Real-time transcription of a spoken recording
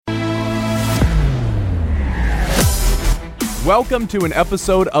Welcome to an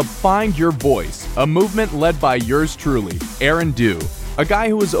episode of Find Your Voice, a movement led by yours truly, Aaron Dew, a guy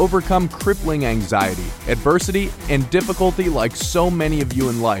who has overcome crippling anxiety, adversity, and difficulty like so many of you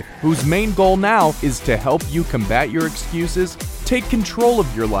in life, whose main goal now is to help you combat your excuses, take control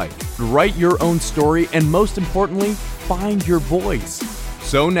of your life, write your own story, and most importantly, find your voice.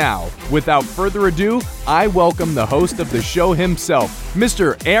 So now, without further ado, I welcome the host of the show himself,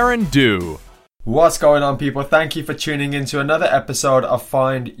 Mr. Aaron Dew. What's going on, people? Thank you for tuning in to another episode of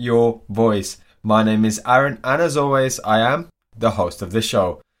Find Your Voice. My name is Aaron, and as always, I am the host of the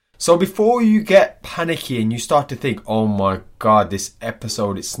show. So before you get panicky and you start to think, oh my god, this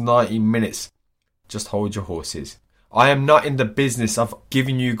episode, it's 90 minutes, just hold your horses. I am not in the business of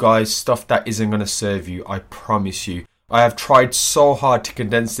giving you guys stuff that isn't going to serve you, I promise you. I have tried so hard to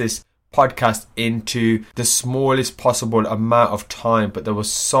condense this podcast into the smallest possible amount of time, but there were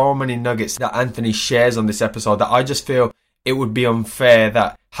so many nuggets that Anthony shares on this episode that I just feel it would be unfair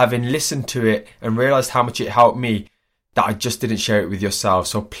that, having listened to it and realized how much it helped me, that I just didn't share it with yourself.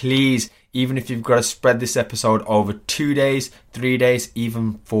 So please, even if you've got to spread this episode over 2 days, 3 days,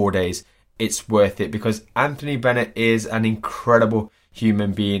 even 4 days, it's worth it, because Anthony Bennett is an incredible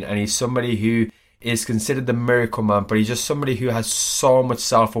human being, and he's somebody who is considered the miracle man, but he's just somebody who has so much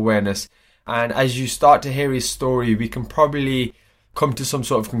self-awareness. And as you start to hear his story, we can probably come to some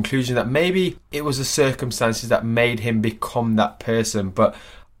sort of conclusion that maybe it was the circumstances that made him become that person. But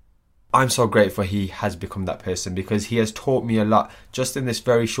I'm so grateful he has become that person, because he has taught me a lot. Just in this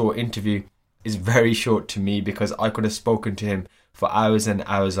very short interview is very short to me, because I could have spoken to him for hours and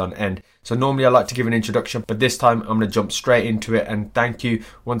hours on end. So normally I like to give an introduction, but this time I'm going to jump straight into it. And thank you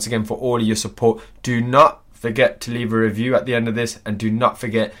once again for all of your support. Do not forget to leave a review at the end of this, and do not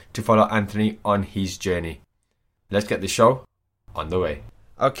forget to follow Anthony on his journey. Let's get the show on the way.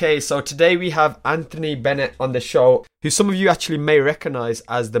 Okay, so today we have Anthony Bennett on the show, who some of you actually may recognize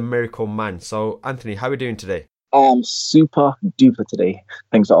as the Miracle Man. So Anthony, how are we doing today? I am super duper today.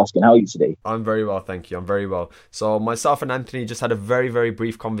 Thanks for asking. How are you today? I'm very well, thank you. I'm very well. So myself and Anthony just had a very, very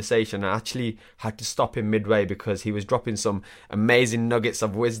brief conversation. I actually had to stop him midway because he was dropping some amazing nuggets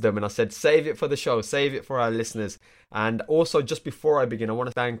of wisdom. And I said, save it for the show, save it for our listeners. And also, just before I begin, I want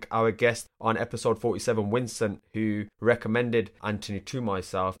to thank our guest on episode 47, Winston, who recommended Anthony to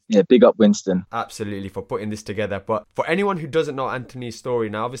myself. Yeah, big up Winston. Absolutely, for putting this together. But for anyone who doesn't know Anthony's story,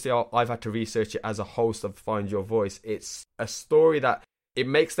 now obviously I've had to research it as a host of Find Your Voice. It's a story that it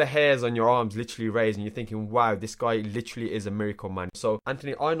makes the hairs on your arms literally raise, and you're thinking, wow, this guy literally is a miracle man. So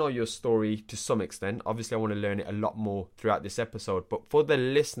Anthony, I know your story to some extent. Obviously, I want to learn it a lot more throughout this episode. But for the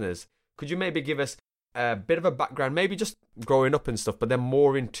listeners, could you maybe give us a bit of a background, maybe just growing up and stuff, but then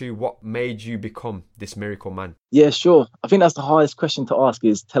more into what made you become this miracle man? Yeah, sure. I think that's the hardest question to ask,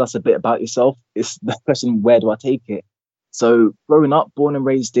 is tell us a bit about yourself. It's the question, where do I take it? So growing up, born and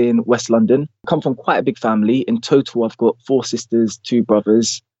raised in West London, come from quite a big family. In total, I've got 4 sisters, 2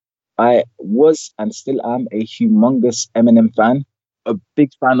 brothers. I was and still am a humongous Eminem fan, a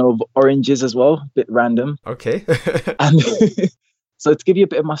big fan of Oranges as well, a bit random. Okay. And so to give you a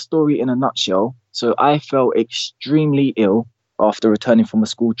bit of my story in a nutshell, so I fell extremely ill after returning from a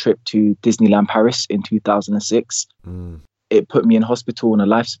school trip to Disneyland Paris in 2006. It put me in hospital on a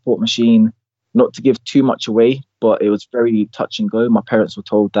life support machine. Not to give too much away, but it was very touch and go. My parents were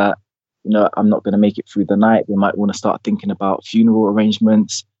told that, I'm not going to make it through the night. They might want to start thinking about funeral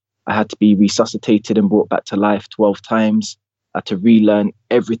arrangements. I had to be resuscitated and brought back to life 12 times. I had to relearn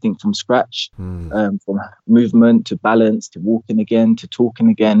everything from scratch, from movement to balance to walking again to talking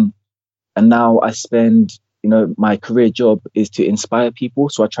again. And now I spend, my career job is to inspire people.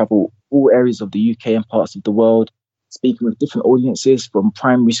 So I travel all areas of the UK and parts of the world, speaking with different audiences, from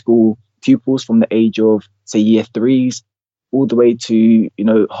primary school pupils from the age of, say, year 3s, all the way to,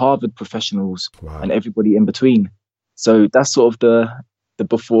 Harvard professionals. Wow. And everybody in between. So that's sort of the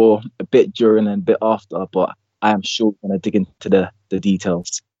before, a bit during and a bit after, but I am sure we're going to dig into the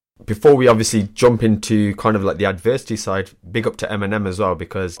details. Before we obviously jump into kind of like the adversity side, big up to Eminem as well,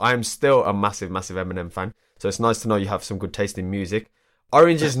 because I'm still a massive, massive Eminem fan. So it's nice to know you have some good taste in music.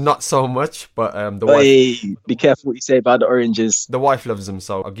 Oranges, not so much, but the wife... Be careful what you say about the Oranges. The wife loves them,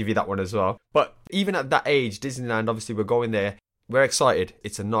 so I'll give you that one as well. But even at that age, Disneyland, obviously we're going there. We're excited.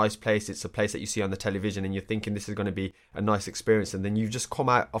 It's a nice place. It's a place that you see on the television, and you're thinking this is going to be a nice experience. And then you've just come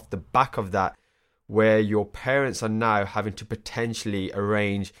out off the back of that, where your parents are now having to potentially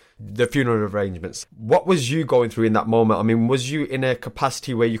arrange the funeral arrangements. What was you going through in that moment? I mean, was you in a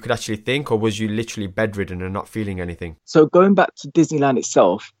capacity where you could actually think, or was you literally bedridden and not feeling anything? So going back to Disneyland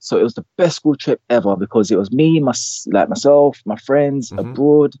itself, so it was the best school trip ever, because it was me, myself, my friends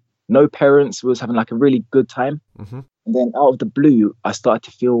abroad, no parents. We was having like a really good time. And then out of the blue, I started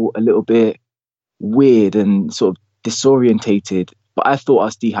to feel a little bit weird and sort of disorientated, but I thought I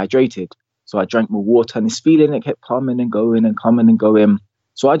was dehydrated. So I drank more water, and this feeling, it kept coming and going and coming and going.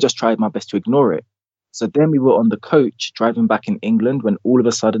 So I just tried my best to ignore it. So then we were on the coach driving back in England when all of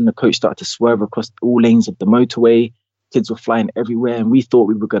a sudden the coach started to swerve across all lanes of the motorway. Kids were flying everywhere and we thought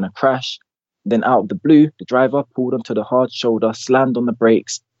we were going to crash. Then out of the blue, the driver pulled onto the hard shoulder, slammed on the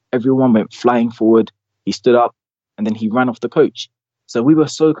brakes. Everyone went flying forward. He stood up and then he ran off the coach. So we were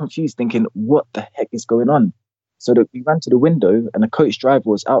so confused, thinking, what the heck is going on? So that we ran to the window and the coach driver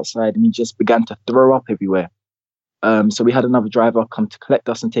was outside and he just began to throw up everywhere. So we had another driver come to collect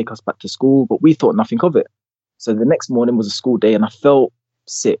us and take us back to school, but we thought nothing of it. So the next morning was a school day and I felt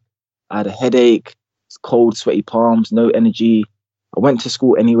sick. I had a headache, cold, sweaty palms, no energy. I went to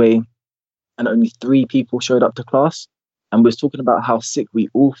school anyway, and only 3 people showed up to class. And we was talking about how sick we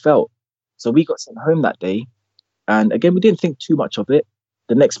all felt. So we got sent home that day. And again, we didn't think too much of it.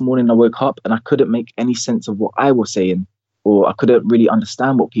 The next morning I woke up and I couldn't make any sense of what I was saying, or I couldn't really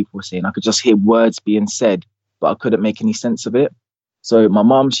understand what people were saying. I could just hear words being said, but I couldn't make any sense of it. So my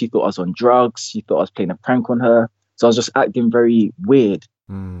mum, she thought I was on drugs. She thought I was playing a prank on her. So I was just acting very weird.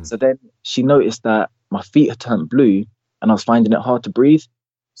 So then she noticed that my feet had turned blue and I was finding it hard to breathe.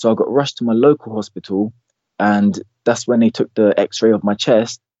 So I got rushed to my local hospital, and that's when they took the x-ray of my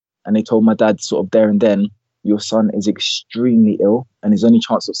chest, and they told my dad sort of there and then, your son is extremely ill and his only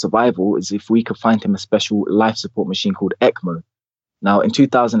chance of survival is if we could find him a special life support machine called ECMO. Now, in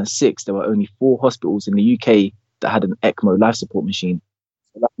 2006, there were only 4 hospitals in the UK that had an ECMO life support machine.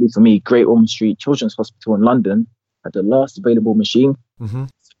 So luckily for me, Great Ormond Street Children's Hospital in London had the last available machine. So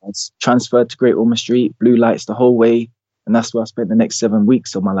I was transferred to Great Ormond Street, blue lights the whole way, and that's where I spent the next 7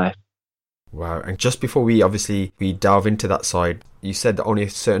 weeks of my life. Wow. And just before we delve into that side, you said that only a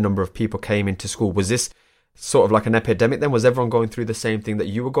certain number of people came into school. Was this sort of like an epidemic then? Was everyone going through the same thing that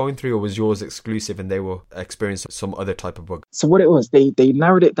you were going through, or was yours exclusive and they were experiencing some other type of bug? So what it was, they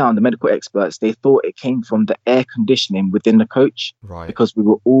narrowed it down, the medical experts. They thought it came from the air conditioning within the coach, right? Because we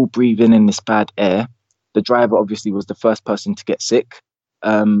were all breathing in this bad air. The driver obviously was the first person to get sick,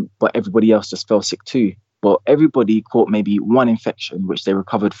 but everybody else just fell sick too. But everybody caught maybe one infection, which they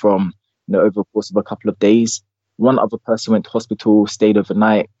recovered from, over the course of a couple of days. One other person went to hospital, stayed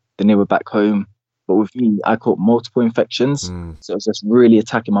overnight, then they were back home. But with me, I caught multiple infections. So it was just really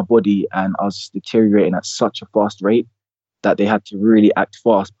attacking my body, and I was just deteriorating at such a fast rate that they had to really act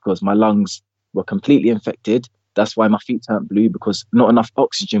fast because my lungs were completely infected. That's why my feet turned blue, because not enough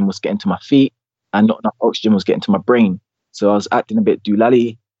oxygen was getting to my feet and not enough oxygen was getting to my brain. So I was acting a bit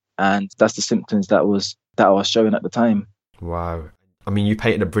doolally, and that's the symptoms that I was showing at the time. Wow. I mean, you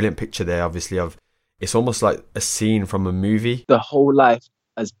painted a brilliant picture there, obviously, of it's almost like a scene from a movie. The whole life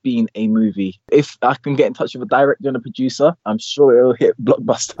has been a movie. If I can get in touch with a director and a producer, I'm sure it'll hit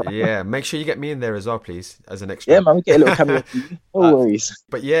blockbuster. Yeah, make sure you get me in there as well, please, as an extra. Yeah, man, we get a little cameo. No worries.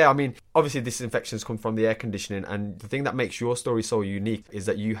 But yeah, I mean, obviously this infections come from the air conditioning, and the thing that makes your story so unique is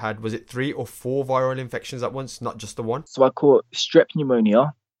that you had, was it 3 or 4 viral infections at once, not just the one? So I caught strep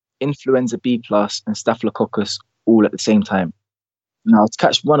pneumonia, influenza B+, and staphylococcus all at the same time. Now, to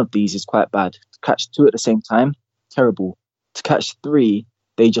catch one of these is quite bad. To catch 2 at the same time, terrible. To catch 3,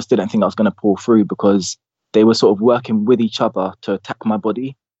 they just didn't think I was going to pull through because they were sort of working with each other to attack my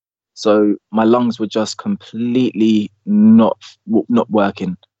body. So my lungs were just completely not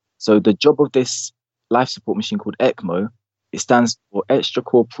working. So the job of this life support machine called ECMO, it stands for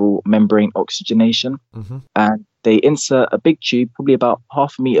extracorporeal membrane oxygenation. And they insert a big tube, probably about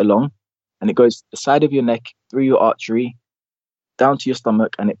 1/2 meter long, and it goes to the side of your neck, through your artery, down to your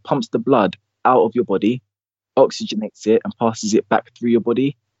stomach, and it pumps the blood out of your body, oxygenates it, and passes it back through your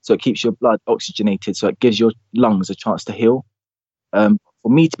body. So it keeps your blood oxygenated, so it gives your lungs a chance to heal. For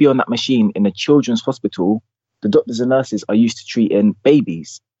me to be on that machine in a children's hospital, the doctors and nurses are used to treating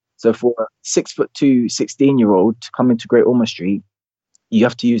babies. So for a 6'2", 16-year-old to come into Great Ormond Street, you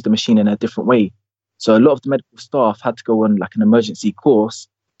have to use the machine in a different way. So a lot of the medical staff had to go on like an emergency course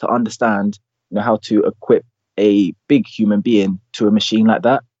to understand, how to equip a big human being to a machine like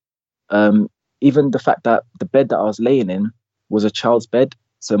that. Even the fact that the bed that I was laying in was a child's bed,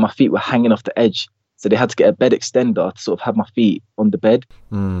 so my feet were hanging off the edge. So they had to get a bed extender to sort of have my feet on the bed.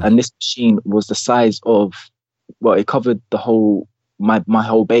 And this machine was the size of, it covered the whole, my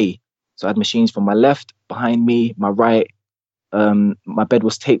whole bay. So I had machines from my left, behind me, my right. My bed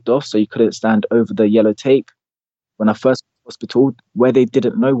was taped off, so you couldn't stand over the yellow tape. When I first went to hospital, where they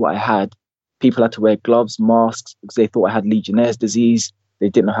didn't know what I had, people had to wear gloves, masks, because they thought I had Legionnaire's disease. They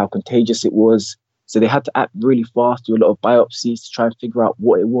didn't know how contagious it was. So they had to act really fast, do a lot of biopsies to try and figure out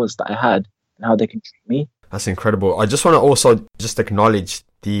what it was that I had and how they can treat me. That's incredible. I just want to also just acknowledge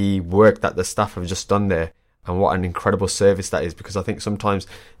the work that the staff have just done there and what an incredible service that is, because I think sometimes,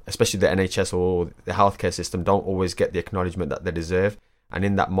 especially the NHS or the healthcare system, don't always get the acknowledgement that they deserve. And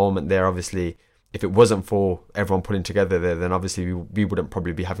in that moment there, obviously, if it wasn't for everyone putting together there, then obviously we wouldn't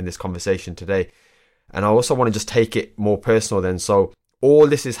probably be having this conversation today. And I also want to just take it more personal then. So all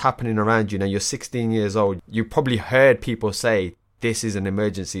this is happening around you now. You're 16 years old. You probably heard people say, this is an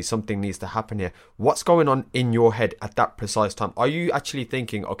emergency, something needs to happen here. What's going on in your head at that precise time? Are you actually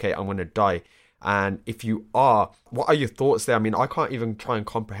thinking, okay, I'm going to die? And if you are, what are your thoughts there? I mean, I can't even try and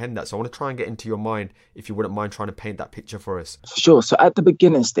comprehend that. So I want to try and get into your mind, if you wouldn't mind trying to paint that picture for us. Sure. So at the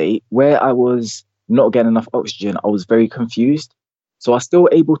beginning state, where I was not getting enough oxygen, I was very confused. So I was still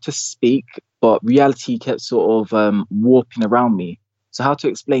able to speak, but reality kept sort of warping around me. So how to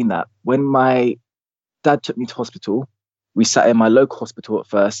explain that? When my dad took me to hospital, we sat in my local hospital at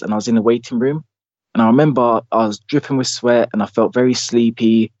first, and I was in the waiting room. And I remember I was dripping with sweat and I felt very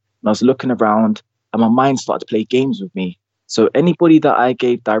sleepy. And I was looking around and my mind started to play games with me. So anybody that I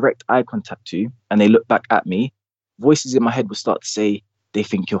gave direct eye contact to and they looked back at me, voices in my head would start to say, they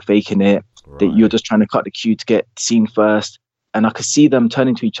think you're faking it, that you're just trying to cut the queue to get seen first. And I could see them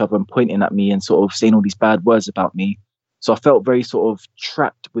turning to each other and pointing at me and sort of saying all these bad words about me. So I felt very sort of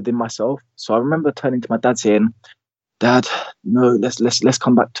trapped within myself. So I remember turning to my dad saying, Dad, no, let's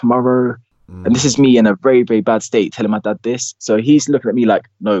come back tomorrow. And this is me in a very, very bad state telling my dad this. So he's looking at me like,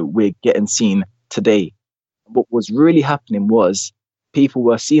 no, we're getting seen today. What was really happening was people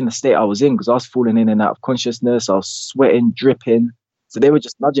were seeing the state I was in because I was falling in and out of consciousness. I was sweating, dripping. So they were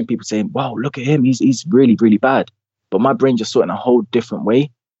just nudging people saying, wow, look at him. He's really, really bad. But my brain just saw it in a whole different way.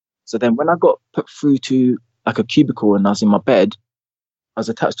 So then when I got put through to like a cubicle and I was in my bed, I was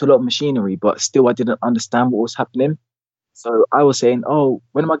attached to a lot of machinery, but still I didn't understand what was happening. So I was saying, oh,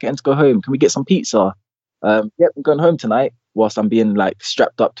 when am I getting to go home? Can we get some pizza? Yep, I'm going home tonight, whilst I'm being like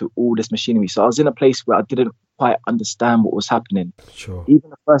strapped up to all this machinery. So I was in a place where I didn't quite understand what was happening. Sure. Even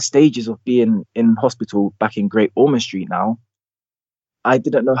the first stages of being in hospital back in Great Ormond Street now, I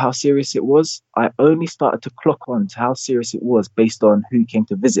didn't know how serious it was. I only started to clock on to how serious it was based on who came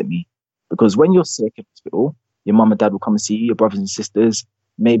to visit me. Because when you're sick in hospital, your mum and dad will come and see you, your brothers and sisters,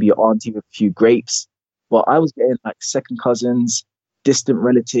 maybe your auntie with a few grapes. But I was getting like second cousins, distant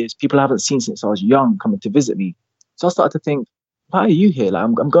relatives, people I haven't seen since I was young coming to visit me. So I started to think, why are you here? Like,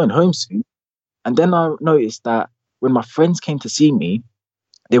 I'm going home soon. And then I noticed that when my friends came to see me,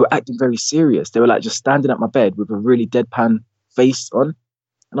 they were acting very serious. They were like just standing at my bed with a really deadpan face on.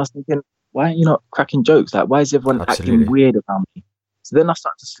 And I was thinking, why are you not cracking jokes? Like, why is everyone acting weird around me? So then I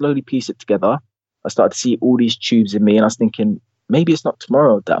started to slowly piece it together. I started to see all these tubes in me and I was thinking, maybe it's not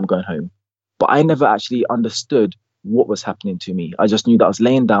tomorrow that I'm going home. But I never actually understood what was happening to me. I just knew that I was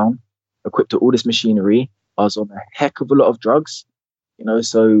laying down, equipped with all this machinery. I was on a heck of a lot of drugs,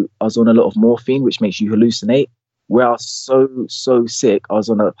 so I was on a lot of morphine, which makes you hallucinate. Where I was so sick, I was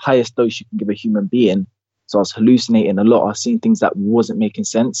on the highest dose you can give a human being. So I was hallucinating a lot. I was seeing things that wasn't making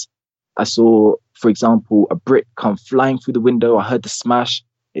sense. I saw, for example, a brick come flying through the window. I heard the smash.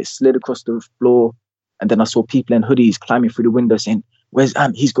 It slid across the floor. And then I saw people in hoodies climbing through the window saying, where's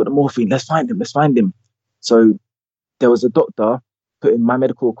Ant? He's got the morphine. Let's find him. So there was a doctor putting my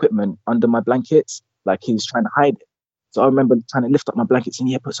medical equipment under my blankets, like he was trying to hide it. So I remember trying to lift up my blankets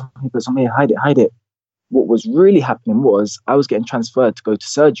and put some here, hide it. What was really happening was I was getting transferred to go to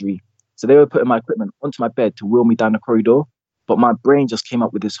surgery. So they were putting my equipment onto my bed to wheel me down the corridor. But my brain just came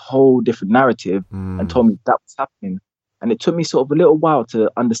up with this whole different narrative and told me that was happening. And it took me sort of a little while to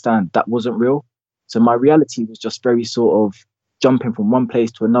understand that wasn't real. So my reality was just very sort of jumping from one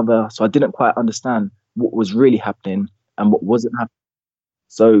place to another. So I didn't quite understand what was really happening and what wasn't happening.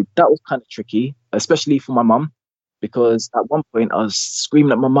 So that was kind of tricky, especially for my mum, because at one point I was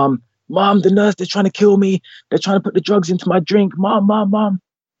screaming at my mum, the nurse, they're trying to kill me. They're trying to put the drugs into my drink. Mom.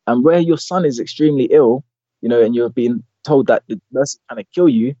 And where your son is extremely ill, and you're being told that the nurse is trying to kill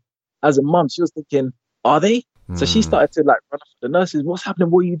you, as a mum, she was thinking, are they? So she started to run off the nurses. What's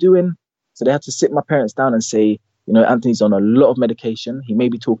happening? What are you doing? So they had to sit my parents down and say, Anthony's on a lot of medication. He may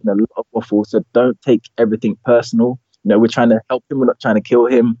be talking a lot of waffle, so don't take everything personal. We're trying to help him. We're not trying to kill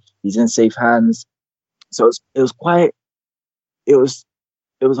him. He's in safe hands. So it was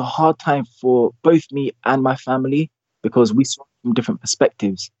a hard time for both me and my family because we saw it from different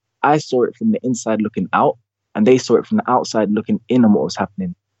perspectives. I saw it from the inside looking out, and they saw it from the outside looking in on what was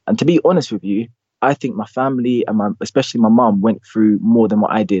happening. And to be honest with you, I think my family and especially my mum went through more than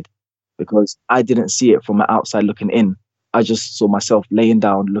what I did, because I didn't see it from the outside looking in. I just saw myself laying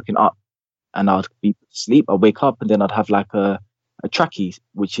down, looking up, and I'd be asleep. I'd wake up and then I'd have like a a trachea,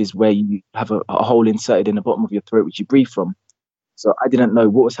 which is where you have a hole inserted in the bottom of your throat, which you breathe from. So I didn't know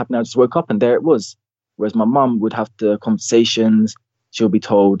what was happening. I just woke up and there it was. Whereas my mum would have the conversations. She'll be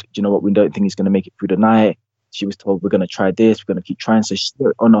told, you know what, we don't think he's going to make it through the night. She was told, we're going to try this, we're going to keep trying. So she's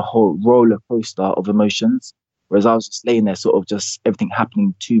on a whole roller coaster of emotions. Whereas I was just laying there, sort of just everything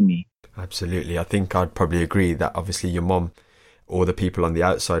happening to me. Absolutely. I think I'd probably agree that obviously your mum or the people on the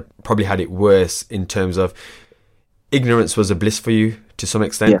outside probably had it worse in terms of ignorance was a bliss for you to some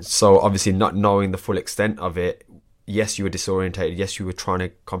extent. Yeah. So obviously not knowing the full extent of it, yes, you were disorientated. Yes, you were trying to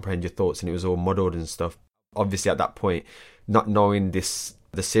comprehend your thoughts and it was all muddled and stuff. Obviously at that point, not knowing the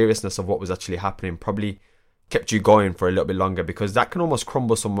seriousness of what was actually happening probably kept you going for a little bit longer, because that can almost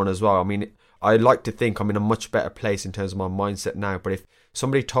crumble someone as well. I mean, I like to think I'm in a much better place in terms of my mindset now, but if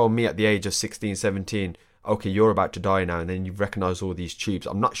somebody told me at the age of 16, 17, okay, you're about to die now, and then you recognise all these tubes,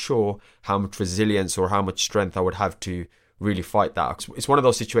 I'm not sure how much resilience or how much strength I would have to really fight that. It's one of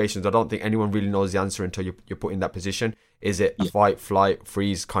those situations I don't think anyone really knows the answer until you're put in that position. Is it a fight, flight,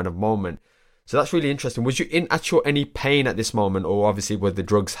 freeze kind of moment? So that's really interesting. Was you in actual any pain at this moment, or obviously were the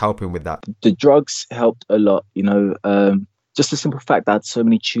drugs helping with that? The drugs helped a lot, just the simple fact that I had so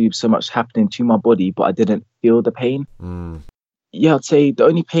many tubes, so much happening to my body, but I didn't feel the pain. Yeah, I'd say the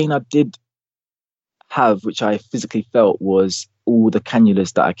only pain I did have, which I physically felt, was all the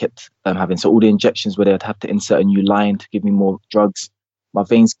cannulas that I kept having. So all the injections where they'd have to insert a new line to give me more drugs. My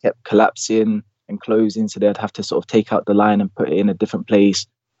veins kept collapsing and closing, so they'd have to sort of take out the line and put it in a different place.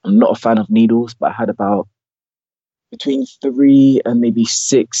 I'm not a fan of needles, but I had about between 3 and maybe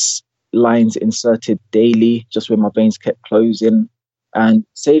 6 lines inserted daily, just where my veins kept closing. And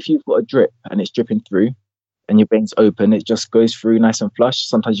say if you've got a drip and it's dripping through and your veins open, it just goes through nice and flush.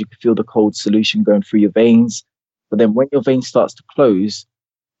 Sometimes you can feel the cold solution going through your veins. But then when your vein starts to close,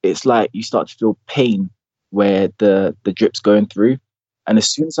 it's like you start to feel pain where the drip's going through. And as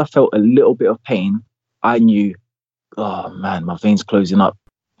soon as I felt a little bit of pain, I knew, oh man, my veins closing up.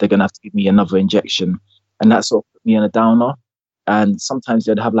 They're going to have to give me another injection. And that sort of put me in a downer. And sometimes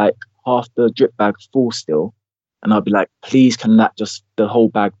they'd have like half the drip bag full still. And I'd be like, please, can that just, the whole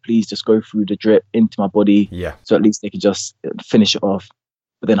bag, please just go through the drip into my body. Yeah. So at least they could just finish it off.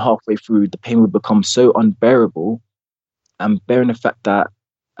 But then halfway through, the pain would become so unbearable. And bearing the fact that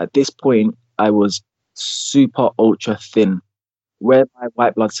at this point, I was super ultra thin. Where my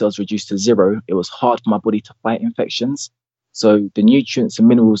white blood cells reduced to 0, it was hard for my body to fight infections. So the nutrients and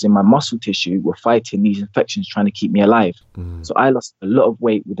minerals in my muscle tissue were fighting these infections, trying to keep me alive. So I lost a lot of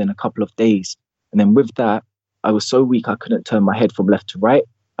weight within a couple of days. And then with that, I was so weak, I couldn't turn my head from left to right.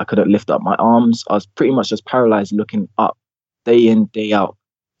 I couldn't lift up my arms. I was pretty much just paralyzed looking up day in, day out.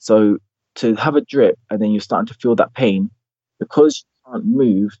 So to have a drip and then you're starting to feel that pain, because you can't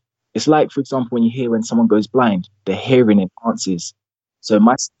move, it's like, for example, when you hear when someone goes blind, their hearing enhances. So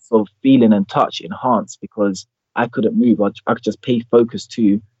my sense of feeling and touch enhanced because I couldn't move. I could just pay focus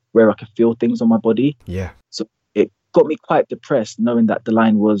to where I could feel things on my body. Yeah. So it got me quite depressed knowing that the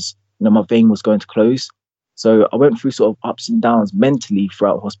line was, my vein was going to close. So I went through sort of ups and downs mentally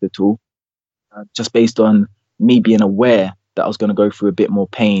throughout hospital, just based on me being aware that I was going to go through a bit more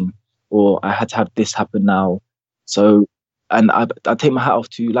pain, or I had to have this happen now. So, and I take my hat off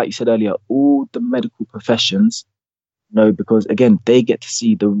to, like you said earlier, all the medical professions, because again, they get to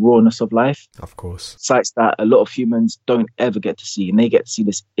see the rawness of life. Of course. Sites that a lot of humans don't ever get to see, and they get to see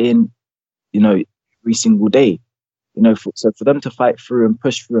this in, every single day. So for them to fight through and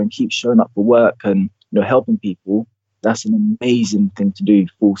push through and keep showing up for work and, helping people, that's an amazing thing to do,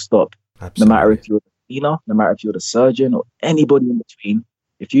 full stop. Absolutely. No matter if you're the cleaner, no matter if you're the surgeon or anybody in between,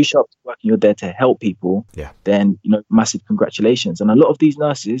 if you show up to work and you're there to help people, then, massive congratulations. And a lot of these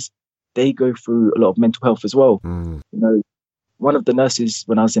nurses, they go through a lot of mental health as well. One of the nurses,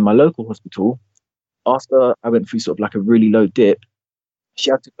 when I was in my local hospital, after I went through sort of like a really low dip,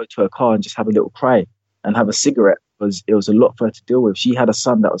 she had to go to her car and just have a little cry and have a cigarette because it was a lot for her to deal with. She had a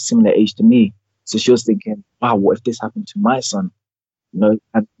son that was similar age to me. So she was thinking, wow, what if this happened to my son? And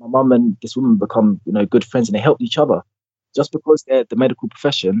my mum and this woman become, good friends, and they helped each other. Just because they're the medical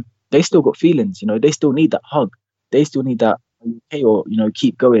profession, they still got feelings, they still need that hug. They still need that, okay, or,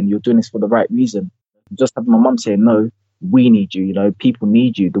 keep going. You're doing this for the right reason. Just having my mum saying, no, we need you, people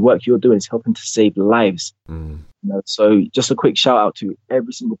need you. The work you're doing is helping to save lives. So just a quick shout out to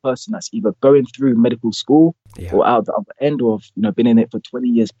every single person that's either going through medical school or out the other end, or, been in it for 20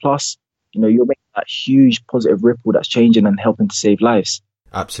 years plus. You're making that huge positive ripple that's changing and helping to save lives.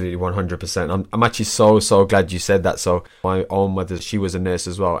 Absolutely, 100%. I'm actually so glad you said that. So my own mother, she was a nurse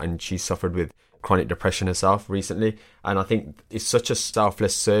as well, and she suffered with chronic depression herself recently. And I think it's such a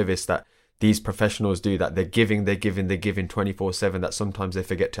selfless service that these professionals do, that they're giving 24/7, that sometimes they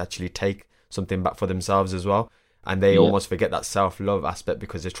forget to actually take something back for themselves as well. And they almost forget that self-love aspect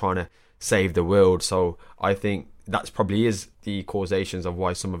because they're trying to save the world. So I think that's probably is the causations of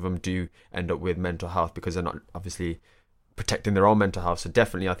why some of them do end up with mental health, because they're not obviously protecting their own mental health. So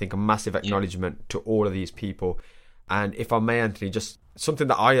definitely, I think a massive acknowledgement to all of these people. And if I may, Anthony, just something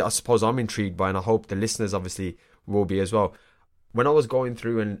that I suppose I'm intrigued by, and I hope the listeners obviously will be as well. When I was going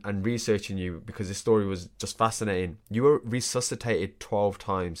through and researching you, because this story was just fascinating, you were resuscitated 12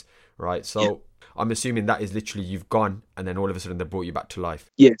 times, right? So I'm assuming that is literally you've gone and then all of a sudden they brought you back to life.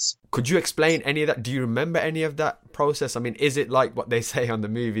 Yes. Could you explain any of that? Do you remember any of that process? I mean, is it like what they say on the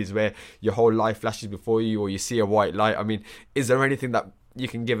movies where your whole life flashes before you or you see a white light? I mean, is there anything that you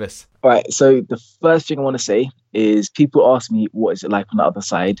can give us? All right. So the first thing I want to say is people ask me, what is it like on the other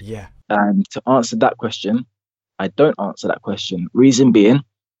side? Yeah. And to answer that question, I don't answer that question. Reason being,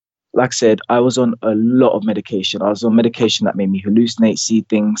 like I said, I was on a lot of medication. I was on medication that made me hallucinate, see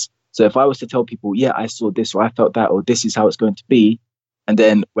things. So if I was to tell people, yeah, I saw this or I felt that or this is how it's going to be, and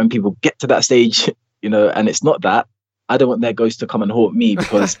then when people get to that stage, and it's not that, I don't want their ghost to come and haunt me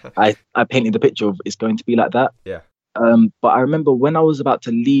because I painted the picture of it's going to be like that. Yeah. But I remember when I was about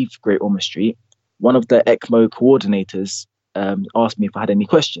to leave Great Ormond Street, one of the ECMO coordinators asked me if I had any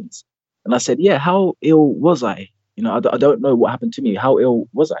questions. And I said, yeah, how ill was I? I don't know what happened to me. How ill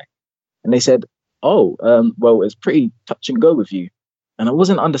was I? And they said, well, it's pretty touch and go with you. And I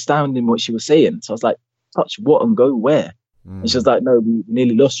wasn't understanding what she was saying. So I was like, touch what and go where? And she was like, no, we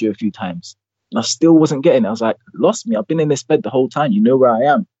nearly lost you a few times. And I still wasn't getting it. I was like, lost me? I've been in this bed the whole time. You know where I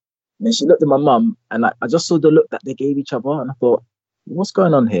am. And then she looked at my mum and I just saw the look that they gave each other. And I thought, what's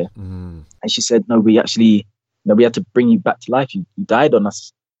going on here? And she said, no, we actually, we had to bring you back to life. You died on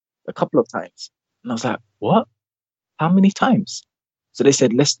us a couple of times. And I was like, what? How many times? So they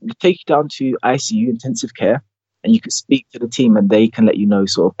said, let's take you down to ICU, intensive care, and you can speak to the team and they can let you know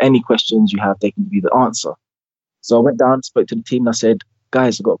sort of any questions you have, they can give you the answer. So I went down, spoke to the team and I said,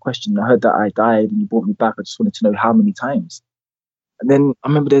 guys, I've got a question. I heard that I died and you brought me back. I just wanted to know how many times. And then I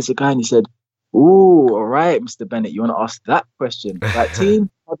remember there's a guy and he said, ooh, all right, Mr. Bennett, you want to ask that question? Right, team,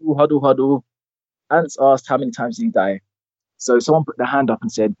 huddle. Ants asked, how many times did he die? So someone put their hand up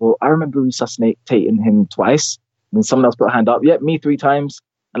and said, well, I remember resuscitating him twice. And then someone else put a hand up. Me 3 times.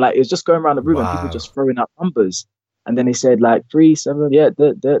 And it was just going around the room and people just throwing out numbers. And then they said 3, 7,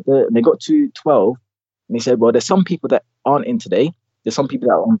 and they got to 12. And they said, well, there's some people that aren't in today. There's some people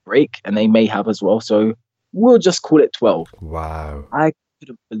that are on break and they may have as well. So we'll just call it 12. Wow. I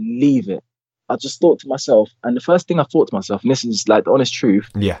couldn't believe it. I just thought to myself, and the first thing I thought to myself, and this is the honest truth.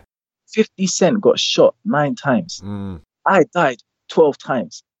 Yeah. 50 Cent got shot 9 times. I died 12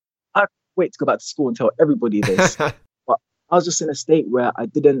 times. I couldn't wait to go back to school and tell everybody this. But I was just in a state where I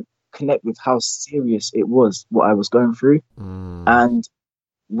didn't connect with how serious it was, what I was going through. And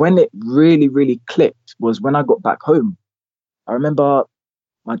when it really, really clicked was when I got back home. I remember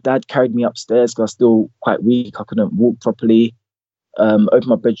my dad carried me upstairs because I was still quite weak. I couldn't walk properly. Opened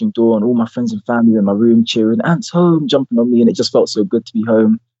my bedroom door and all my friends and family were in my room cheering, Ant's home, jumping on me. And it just felt so good to be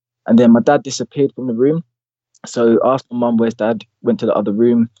home. And then my dad disappeared from the room. So I asked my mum, where's dad? Went to the other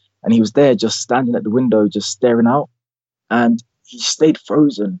room and he was there just standing at the window, just staring out. And he stayed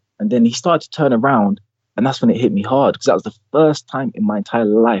frozen. And then he started to turn around. And that's when it hit me hard because that was the first time in my entire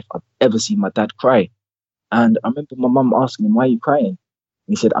life I've ever seen my dad cry. And I remember my mum asking him, why are you crying? And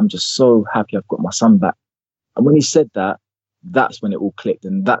he said, I'm just so happy I've got my son back. And when he said that, that's when it all clicked.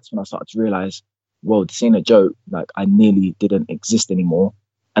 And that's when I started to realize, whoa, this ain't a joke. I nearly didn't exist anymore.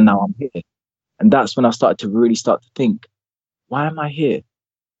 And now I'm here. And that's when I started to really start to think, why am I here?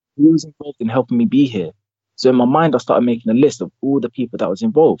 Who was involved in helping me be here? So in my mind, I started making a list of all the people that was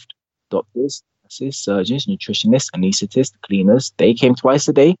involved. Doctors, nurses, surgeons, nutritionists, anaesthetists, cleaners. They came twice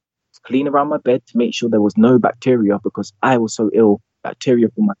a day to clean around my bed to make sure there was no bacteria because I was so ill. Bacteria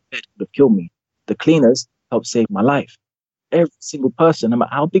from my bed would have killed me. The cleaners helped save my life. Every single person, no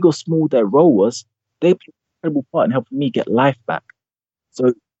matter how big or small their role was, they played an incredible part in helping me get life back.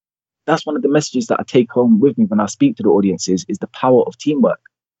 So that's one of the messages that I take home with me when I speak to the audiences is the power of teamwork.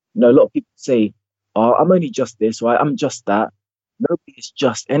 A lot of people say, oh, I'm only just this, or I'm just that. Nobody is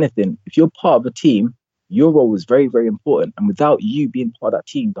just anything. If you're part of a team, your role is very, very important. And without you being part of that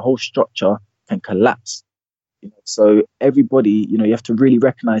team, the whole structure can collapse. So everybody, you have to really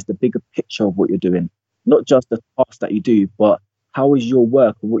recognize the bigger picture of what you're doing, not just the task that you do, but how is your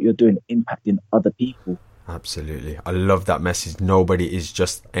work or what you're doing impacting other people? Absolutely. I love that message. Nobody is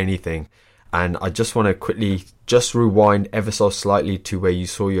just anything. And I just want to quickly just rewind ever so slightly to where you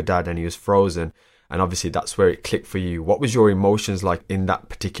saw your dad and he was frozen. And obviously that's where it clicked for you. What was your emotions like in that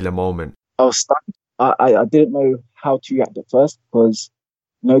particular moment? I was stunned. I didn't know how to react at first because,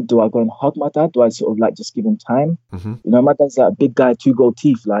 do I go and hug my dad? Do I sort of like just give him time? Mm-hmm. My dad's like a big guy, 2 gold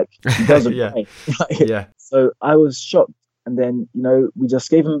teeth, like he doesn't Yeah. cry. Yeah. So I was shocked. And then, we just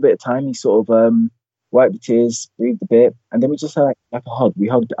gave him a bit of time. He sort of wiped the tears, breathed a bit, and then we just had like a hug. We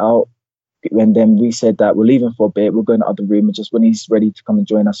hugged it out. And then we said that we're leaving for a bit. We'll go in the other room, and just when he's ready to come and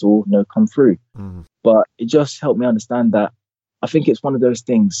join us all, come through. Mm. But it just helped me understand that I think it's one of those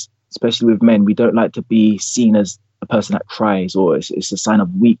things, especially with men, we don't like to be seen as a person that cries or it's a sign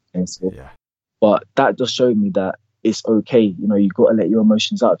of weakness. Yeah. But that just showed me that it's okay. You got to let your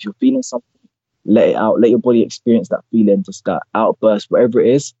emotions out. If you're feeling something, let it out. Let your body experience that feeling, just that outburst, whatever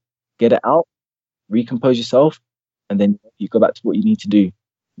it is, get it out, recompose yourself, and then you go back to what you need to do.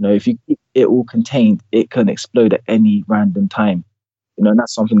 If you keep it all contained, it can explode at any random time. And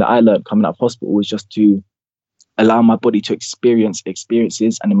that's something that I learned coming out of hospital, was just to allow my body to experience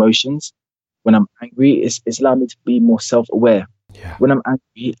experiences and emotions. When I'm angry, it's allowed me to be more self-aware. Yeah. When I'm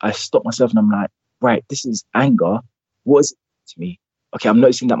angry, I stop myself and I'm like, right, this is anger. What is it to me? Okay, I'm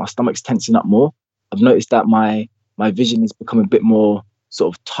noticing that my stomach's tensing up more. I've noticed that my vision is becoming a bit more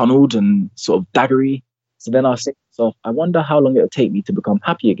sort of tunneled and sort of daggery. So then I say to myself, I wonder how long it'll take me to become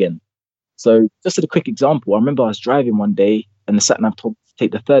happy again. So just as a quick example, I remember I was driving one day and the sat-nav told me to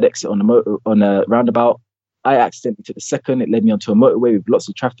take the third exit on a roundabout. I accidentally took the second. It led me onto a motorway with lots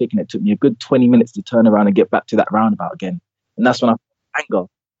of traffic, and it took me a good 20 minutes to turn around and get back to that roundabout again. And that's when I felt anger.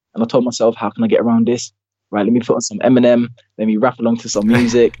 And I told myself, how can I get around this? Right, let me put on some Eminem, let me rap along to some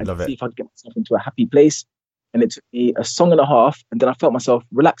music and see if I can get myself into a happy place. And it took me a song and a half, and then I felt myself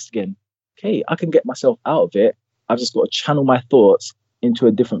relaxed again. Okay, I can get myself out of it. I've just got to channel my thoughts into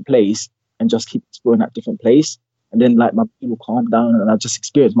a different place and just keep exploring that different place. And then like my body will calm down and I just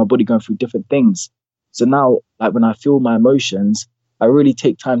experience my body going through different things. So now, like when I feel my emotions, I really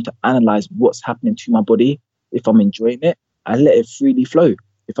take time to analyze what's happening to my body. If I'm enjoying it, I let it freely flow.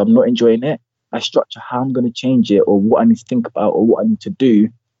 If I'm not enjoying it, I structure how I'm going to change it or what I need to think about or what I need to do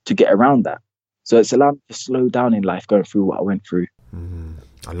to get around that. So it's allowed me to slow down in life going through what I went through.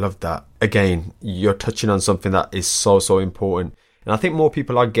 I love that. Again, you're touching on something that is so, so important. And I think more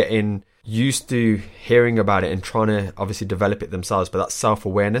people are getting used to hearing about it and trying to obviously develop it themselves. But that's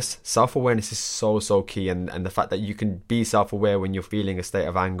self-awareness. Self-awareness is so, so key. And the fact that you can be self-aware when you're feeling a state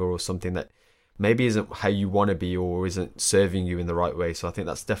of anger or something that maybe isn't how you want to be or isn't serving you in the right way. So I think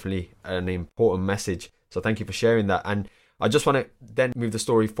that's definitely an important message. So thank you for sharing that. And I just want to then move the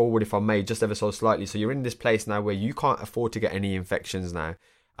story forward, if I may, just ever so slightly. So you're in this place now where you can't afford to get any infections now.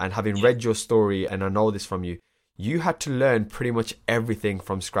 And having read your story, and I know this from you, you had to learn pretty much everything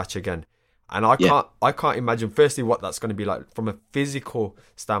from scratch again. And I can't imagine, firstly, what that's going to be like from a physical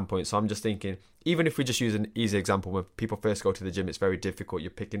standpoint. So I'm just thinking, even if we just use an easy example, when people first go to the gym, it's very difficult.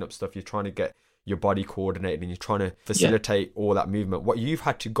 You're picking up stuff, you're trying to get your body coordinated and you're trying to facilitate all that movement. What you've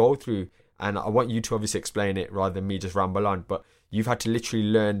had to go through, and I want you to obviously explain it rather than me just ramble on, but you've had to literally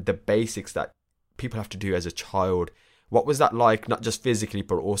learn the basics that people have to do as a child. What was that like, not just physically,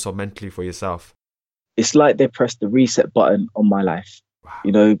 but also mentally for yourself? It's like they pressed the reset button on my life.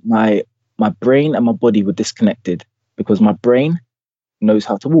 Wow. My brain and my body were disconnected because my brain knows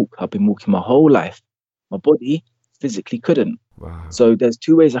how to walk. I've been walking my whole life. My body physically couldn't. Wow. So there's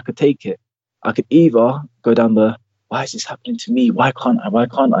two ways I could take it. I could either go down the, why is this happening to me? Why can't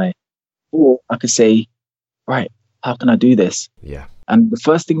I? Or I could say, right, how can I do this? Yeah. And the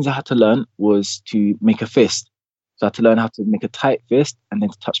first things I had to learn was to make a fist. So I had to learn how to make a tight fist and then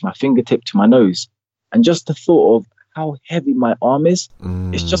to touch my fingertip to my nose. And just the thought of how heavy my arm is,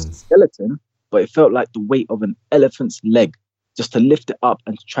 it's just a skeleton, but it felt like the weight of an elephant's leg. Just to lift it up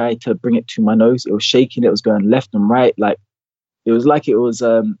and try to bring it to my nose. It was shaking, it was going left and right. It was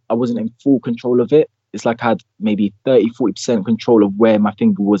I wasn't in full control of it. It's like I had maybe 30-40% control of where my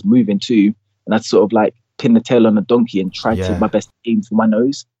finger was moving to. And I'd sort of like pin the tail on a donkey and try to my best aim for my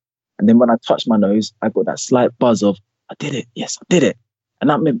nose. And then when I touched my nose, I got that slight buzz of, I did it. Yes, I did it. And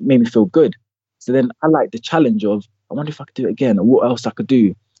that made me feel good. So then I liked the challenge of, I wonder if I could do it again or what else I could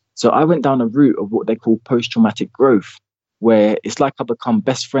do. So I went down a route of what they call post-traumatic growth, where it's like I become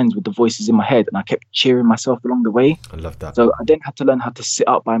best friends with the voices in my head and I kept cheering myself along the way. I love that. So I then had to learn how to sit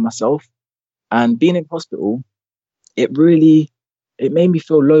up by myself. And being in hospital, it made me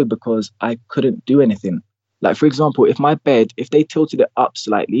feel low because I couldn't do anything. Like, for example, if they tilted it up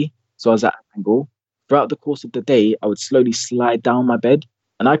slightly, so I was at an angle, throughout the course of the day, I would slowly slide down my bed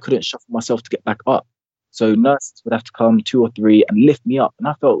and I couldn't shuffle myself to get back up. So nurses would have to come 2 or 3 and lift me up. And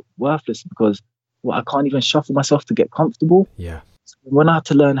I felt worthless because I can't even shuffle myself to get comfortable. Yeah. So when I had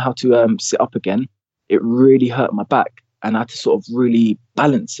to learn how to sit up again, it really hurt my back. And I had to sort of really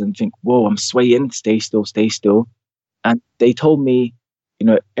balance and think, whoa, I'm swaying, stay still, stay still. And they told me,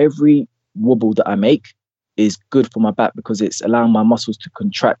 every wobble that I make is good for my back because it's allowing my muscles to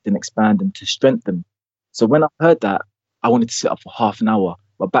contract and expand and to strengthen. So when I heard that, I wanted to sit up for half an hour.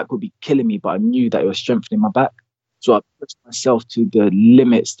 My back would be killing me, but I knew that it was strengthening my back. So I pushed myself to the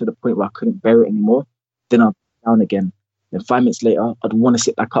limits, to the point where I couldn't bear it anymore. Then I'd down again. Then 5 minutes later, I'd want to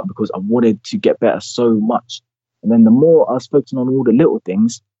sit back up because I wanted to get better so much. And then the more I was focusing on all the little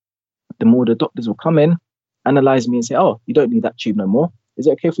things, the more the doctors will come in, analyze me and say, oh, you don't need that tube no more. Is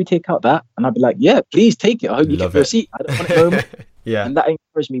it okay if we take out that? And I'd be like, yeah, please take it. I hope you get the receipt. I don't want it no more. Yeah. And that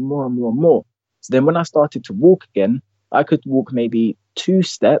encouraged me more and more and more. So then when I started to walk again, I could walk maybe 2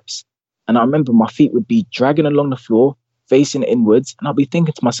 steps. And I remember my feet would be dragging along the floor, facing inwards. And I'll be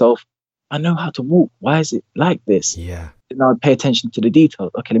thinking to myself, I know how to walk. Why is it like this? Yeah. And I'd pay attention to the detail.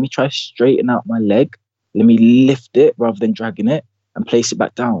 Okay, let me try to straighten out my leg. Let me lift it rather than dragging it and place it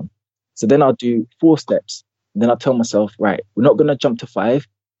back down. So then I'll do 4 steps. And then I'll tell myself, right, we're not going to jump to 5.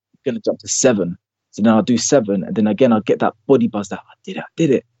 We're going to jump to 7. So then I'll do 7. And then again, I'll get that body buzz that I did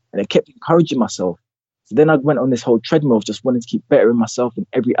it. And I kept encouraging myself. So then I went on this whole treadmill of just wanting to keep bettering myself in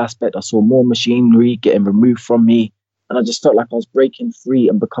every aspect. I saw more machinery getting removed from me. And I just felt like I was breaking free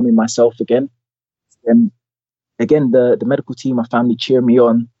and becoming myself again. And again, the medical team, my family cheered me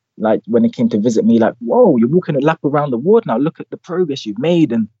on. Like when they came to visit me, like, whoa, you're walking a lap around the ward now. Look at the progress you've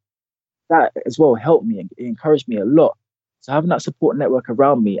made. And that as well helped me and it encouraged me a lot. So having that support network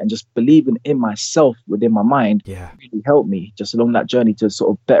around me and just believing in myself within my mind really helped me just along that journey to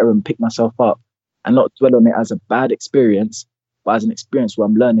sort of better and pick myself up and not dwell on it as a bad experience, but as an experience where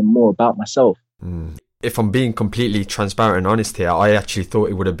I'm learning more about myself. If I'm being completely transparent and honest here, I actually thought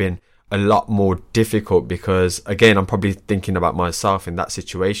it would have been a lot more difficult because, again, I'm probably thinking about myself in that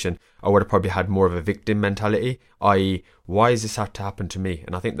situation. I would have probably had more of a victim mentality, i.e., why has this had to happen to me?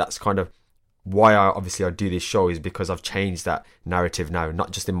 And I think that's kind of why I do this show, is because I've changed that narrative now,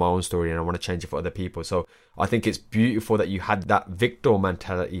 not just in my own story, and I want to change it for other people. So I think it's beautiful that you had that victor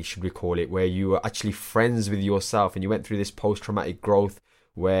mentality, should we call it, where you were actually friends with yourself and you went through this post-traumatic growth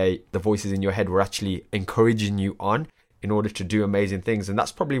where the voices in your head were actually encouraging you on in order to do amazing things. And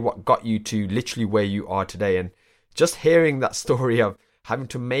that's probably what got you to literally where you are today. And just hearing that story of having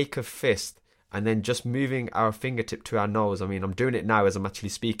to make a fist and then just moving our fingertip to our nose. I mean, I'm doing it now as I'm actually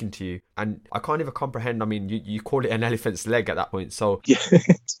speaking to you. And I can't even comprehend. I mean, you call it an elephant's leg at that point. So yeah,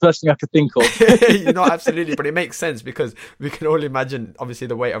 it's the first thing I could think of. Absolutely. But it makes sense because we can all imagine, obviously,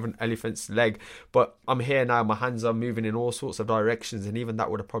 the weight of an elephant's leg. But I'm here now. My hands are moving in all sorts of directions. And even that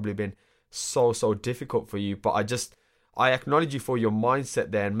would have probably been so difficult for you. But I acknowledge you for your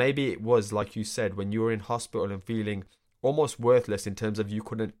mindset there. And maybe it was, like you said, when you were in hospital and feeling almost worthless in terms of you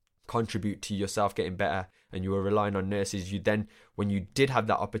couldn't contribute to yourself getting better and you were relying on nurses, you then, when you did have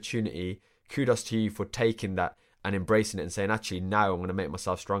that opportunity, kudos to you for taking that and embracing it and saying, actually, now I'm going to make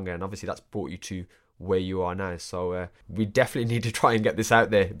myself stronger. And obviously that's brought you to where you are now. So we definitely need to try and get this out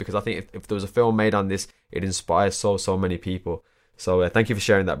there, because I think if there was a film made on this, it inspires so many people. So thank you for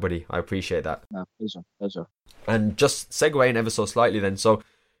sharing that, buddy. I appreciate that. No, pleasure. And just segueing ever so slightly then, so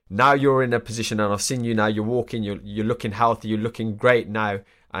now you're in a position, and I've seen you now, you're walking, you're looking healthy, you're looking great now,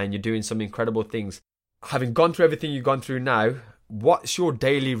 and you're doing some incredible things. Having gone through everything you've gone through now, what's your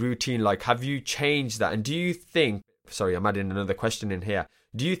daily routine like? Have you changed that? And do you think, sorry, I'm adding another question in here.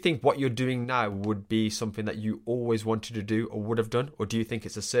 Do you think what you're doing now would be something that you always wanted to do or would have done? Or do you think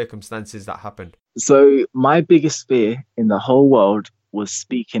it's the circumstances that happened? So my biggest fear in the whole world was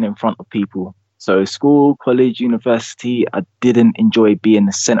speaking in front of people. So school, college, university, I didn't enjoy being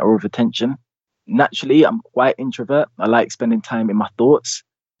the center of attention. Naturally, I'm quite introvert. I like spending time in my thoughts.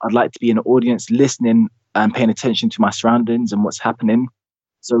 I'd like to be in an audience listening and paying attention to my surroundings and what's happening.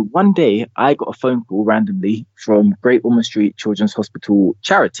 So one day I got a phone call randomly from Great Ormond Street Children's Hospital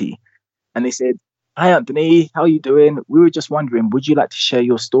charity. And they said, "Hi, Anthony, how are you doing? We were just wondering, would you like to share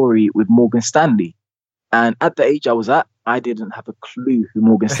your story with Morgan Stanley?" And at the age I was at, I didn't have a clue who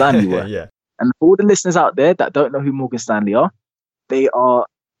Morgan Stanley were. Yeah. And for all the listeners out there that don't know who Morgan Stanley are, they are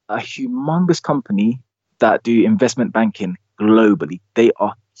a humongous company that do investment banking globally. They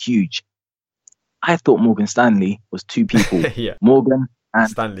are huge. I thought Morgan Stanley was 2 people, yeah. Morgan and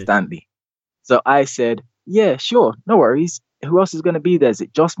Stanley. So I said, yeah, sure, no worries. Who else is going to be there? Is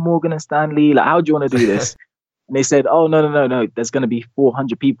it just Morgan and Stanley? Like, how do you want to do this? And they said, oh, no. There's going to be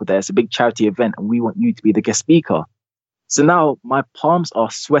 400 people there. It's a big charity event and we want you to be the guest speaker. So now my palms are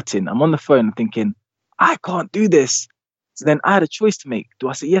sweating. I'm on the phone thinking, I can't do this. So then I had a choice to make. Do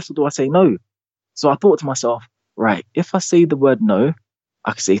I say yes or do I say no? So I thought to myself, right, if I say the word no,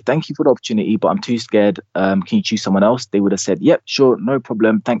 I could say, thank you for the opportunity, but I'm too scared. Can you choose someone else? They would have said, yep, sure, no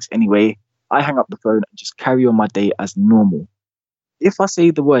problem. Thanks anyway. I hang up the phone and just carry on my day as normal. If I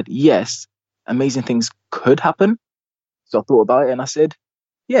say the word yes, amazing things could happen. So I thought about it and I said,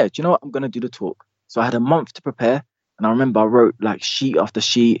 yeah, do you know what? I'm going to do the talk. So I had a month to prepare. And I remember I wrote like sheet after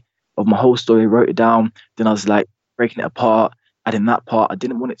sheet of my whole story, wrote it down. Then I was like breaking it apart, adding that part. I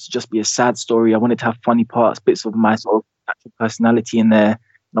didn't want it to just be a sad story. I wanted to have funny parts, bits of my sort of actual personality in there.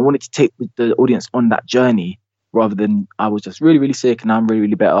 And I wanted to take the audience on that journey rather than I was just really, really sick and now I'm really,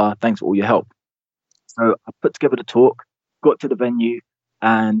 really better. Thanks for all your help. So I put together the talk, got to the venue,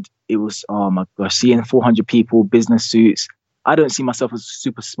 and it was, oh my gosh, seeing 400 people, business suits. I don't see myself as a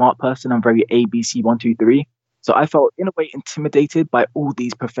super smart person. I'm very ABC 1, 2, 3. So I felt in a way intimidated by all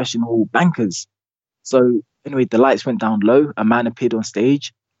these professional bankers. So anyway, the lights went down low. A man appeared on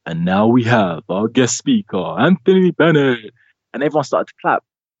stage. And now we have our guest speaker, Anthony Bennett. And everyone started to clap.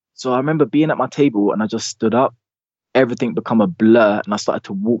 So I remember being at my table and I just stood up. Everything became a blur and I started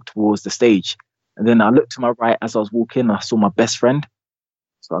to walk towards the stage. And then I looked to my right as I was walking and I saw my best friend.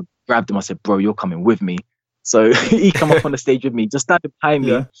 So I grabbed him. I said, bro, you're coming with me. So he came up on the stage with me, just standing behind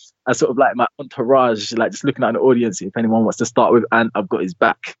me as sort of like my entourage, like just looking at the audience. If anyone wants to start with, and I've got his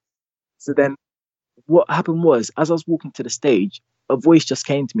back. So then what happened was, as I was walking to the stage, a voice just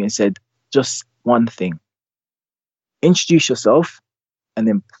came to me and said, just one thing. Introduce yourself and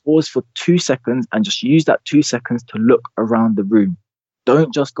then pause for 2 seconds and just use that 2 seconds to look around the room.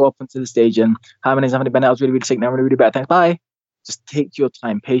 Don't just go up onto the stage and, hi, my name's Anthony Bennett. I was really, really sick. Now I'm really, really bad. Thanks. Bye. Just take your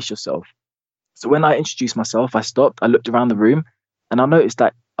time. Pace yourself. So when I introduced myself, I stopped. I looked around the room and I noticed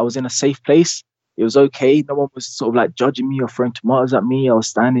that I was in a safe place. It was okay. No one was sort of like judging me or throwing tomatoes at me. I was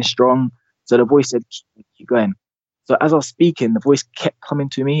standing strong. So the voice said, keep going. So as I was speaking, the voice kept coming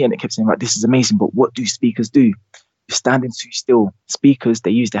to me and it kept saying, right, this is amazing, but what do speakers do? You're standing too still. Speakers, they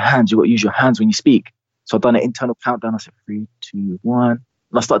use their hands. You've got to use your hands when you speak. So I've done an internal countdown. I said 3, 2, 1. And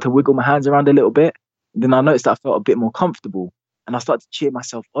I started to wiggle my hands around a little bit. And then I noticed that I felt a bit more comfortable and I started to cheer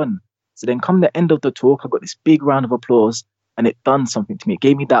myself on. So then come the end of the talk, I got this big round of applause and it done something to me. It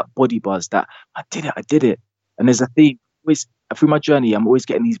gave me that body buzz that I did it. And there's a theme always through my journey, I'm always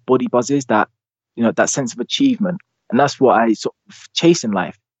getting these body buzzes that, you know, that sense of achievement. And that's what I sort of chase in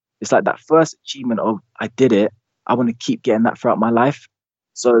life. It's like that first achievement of I did it. I want to keep getting that throughout my life.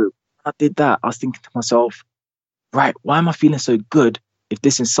 So when I did that, I was thinking to myself, right, why am I feeling so good if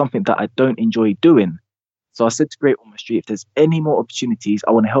this is something that I don't enjoy doing? So I said to Great Ormond Street, if there's any more opportunities,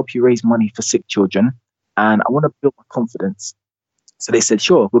 I want to help you raise money for sick children and I want to build my confidence. So they said,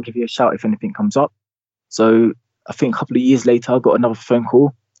 sure, we'll give you a shout if anything comes up. So I think a couple of years later, I got another phone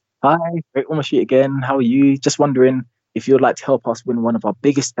call. Hi, Great Ormond Street again. How are you? Just wondering if you'd like to help us win one of our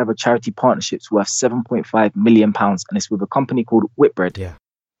biggest ever charity partnerships worth £7.5 million. And it's with a company called Whitbread. Yeah.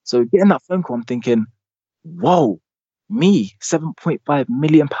 So getting that phone call, I'm thinking, whoa, me, £7.5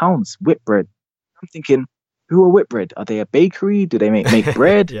 million, Whitbread. I'm thinking, who are Whitbread? Are they a bakery? Do they make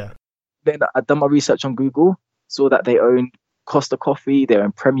bread? Yeah. Then I'd done my research on Google, saw that they own Costa Coffee, they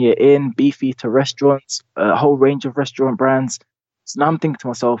own Premier Inn, Beefeater restaurants, a whole range of restaurant brands. So now I'm thinking to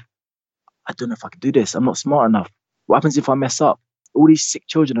myself, I don't know if I can do this. I'm not smart enough. What happens if I mess up? All these sick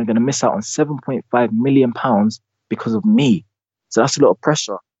children are going to miss out on £7.5 million because of me. So that's a lot of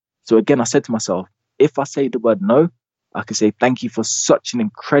pressure. So again, I said to myself, if I say the word no, I could say thank you for such an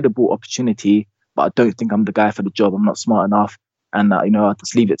incredible opportunity, but I don't think I'm the guy for the job. I'm not smart enough. And, I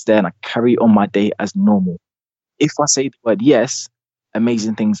just leave it there and I carry on my day as normal. If I say the word yes,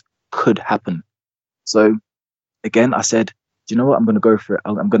 amazing things could happen. So again, I said, do you know what? I'm going to go for it.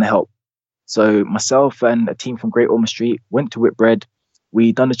 I'm going to help. So myself and a team from Great Ormond Street went to Whitbread.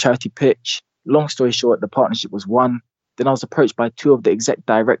 We done a charity pitch. Long story short, the partnership was won. Then I was approached by 2 of the exec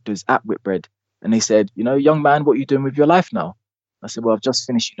directors at Whitbread. And they said, young man, what are you doing with your life now? I said, well, I've just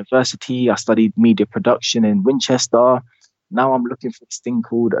finished university. I studied media production in Winchester. Now I'm looking for this thing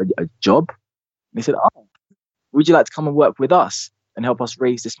called a job. And they said, oh, would you like to come and work with us and help us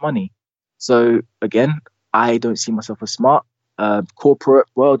raise this money? So again, I don't see myself as smart. Corporate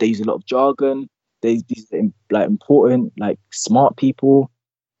world, they use a lot of jargon. These like important, like smart people.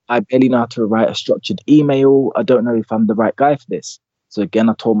 I barely know how to write a structured email. I don't know if I'm the right guy for this. So again,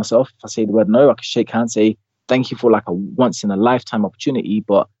 I told myself, if I say the word no, I can shake hands, say, thank you for like a once in a lifetime opportunity,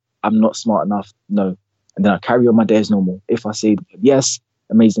 but I'm not smart enough. No. And then I carry on my day as normal. If I say yes,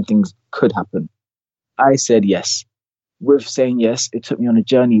 amazing things could happen. I said yes. With saying yes, it took me on a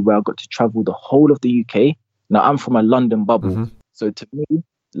journey where I got to travel the whole of the UK. Now, I'm from a London bubble. Mm-hmm. So to me,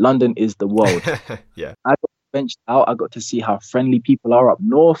 London is the world. Yeah. I got benched out. I got to see how friendly people are up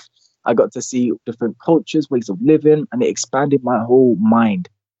north. I got to see different cultures, ways of living, and it expanded my whole mind.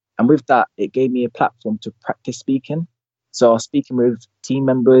 And with that, it gave me a platform to practice speaking. So I was speaking with team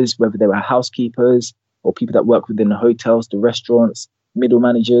members, whether they were housekeepers or people that work within the hotels, the restaurants, middle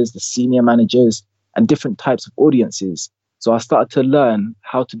managers, the senior managers, and different types of audiences. So I started to learn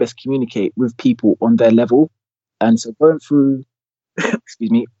how to best communicate with people on their level. And so going through,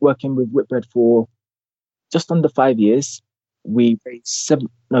 excuse me, working with Whitbread for just under 5 years, we raised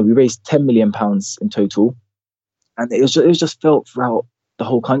 £10 million in total. And it was just felt throughout the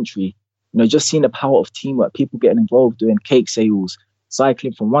whole country. Just seeing the power of teamwork, people getting involved, doing cake sales,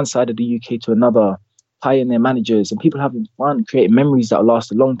 cycling from one side of the UK to another, pioneer managers, and people having fun, creating memories that will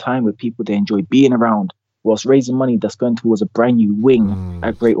last a long time with people they enjoy being around, whilst raising money that's going towards a brand new wing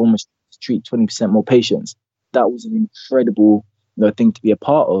at Great Ormond to treat 20% more patients. That was an incredible thing to be a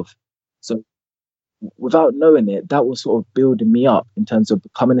part of. So without knowing it, that was sort of building me up in terms of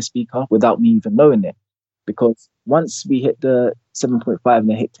becoming a speaker without me even knowing it. Because once we hit the 7.5 and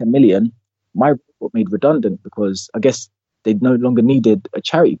they hit 10 million, my role got made redundant because I guess they no longer needed a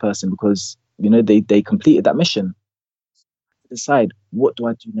charity person because, they completed that mission. To decide, what do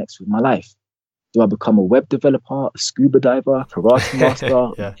I do next with my life? Do I become a web developer, a scuba diver, a karate master?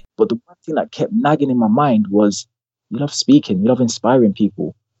 Yeah. But the one thing that kept nagging in my mind was, you love speaking, you love inspiring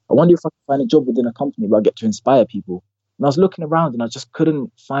people. I wonder if I can find a job within a company where I get to inspire people. And I was looking around and I just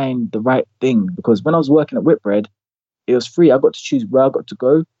couldn't find the right thing because when I was working at Whitbread, it was free. I got to choose where I got to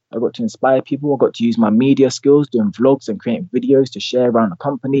go. I got to inspire people. I got to use my media skills, doing vlogs and creating videos to share around the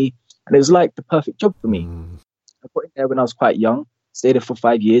company. And it was like the perfect job for me. I got in there when I was quite young, stayed there for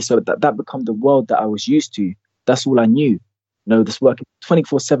 5 years. So that became the world that I was used to. That's all I knew. Just working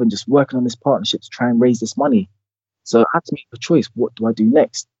 24/7, just working on this partnership to try and raise this money. So I had to make a choice. What do I do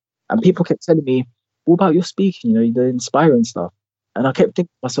next? And people kept telling me, what about your speaking, the inspiring stuff? And I kept thinking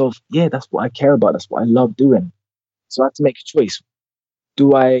to myself, yeah, that's what I care about. That's what I love doing. So I had to make a choice.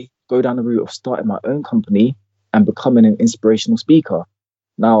 Do I go down the route of starting my own company and becoming an inspirational speaker?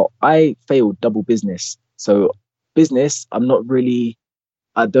 Now, I failed double business. So business, I'm not the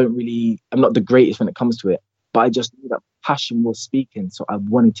greatest when it comes to it. But I just knew that passion was speaking. So I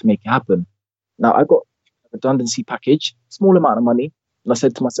wanted to make it happen. Now, I got a redundancy package, small amount of money. And I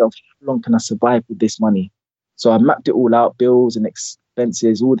said to myself, how long can I survive with this money? So I mapped it all out, bills and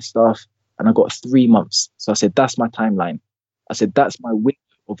expenses, all this stuff. And I got 3 months. So I said, that's my timeline. I said, that's my window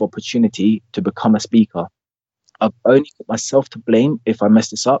of opportunity to become a speaker. I've only got myself to blame if I mess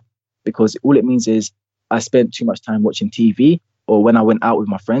this up, because all it means is I spent too much time watching TV, or when I went out with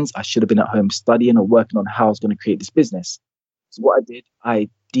my friends, I should have been at home studying or working on how I was going to create this business. So what I did, I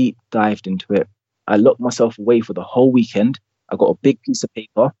deep dived into it. I locked myself away for the whole weekend. I got a big piece of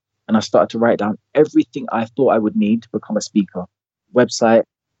paper and I started to write down everything I thought I would need to become a speaker. Website,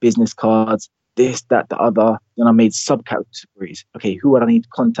 business cards, this, that, the other. Then I made subcategories. Okay, who would I need to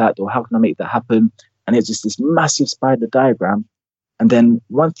contact, or how can I make that happen? And it's just this massive spider diagram. And then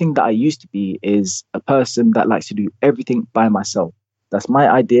one thing that I used to be is a person that likes to do everything by myself. That's my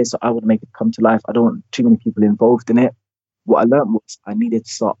idea, so I would make it come to life. I don't want too many people involved in it. What I learned was I needed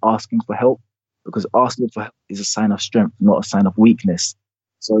to start asking for help, because asking for help is a sign of strength, not a sign of weakness.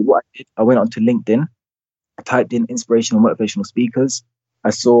 So what I did, I went onto LinkedIn. I typed in inspirational motivational speakers. I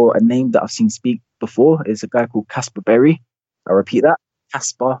saw a name that I've seen speak before. It's a guy called Casper Berry. I repeat that,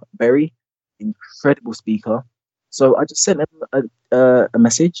 Casper Berry, incredible speaker. So I just sent him a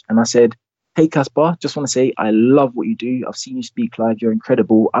message and I said, hey, Casper, just want to say I love what you do. I've seen you speak live. You're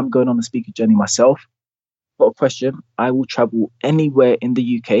incredible. I'm going on a speaker journey myself. Got a question. I will travel anywhere in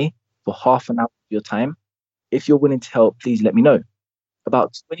the UK for half an hour of your time. If you're willing to help, please let me know.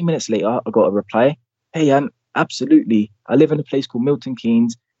 About 20 minutes later, I got a reply. Hey, Ant, absolutely. I live in a place called Milton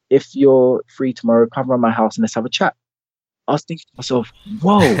Keynes. If you're free tomorrow, come around my house and let's have a chat. I was thinking to myself,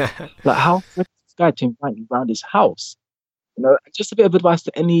 whoa, like how is this guy to invite me around his house? Just a bit of advice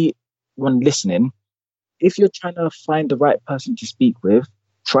to anyone listening. If you're trying to find the right person to speak with,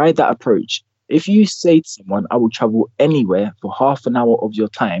 try that approach. If you say to someone, I will travel anywhere for half an hour of your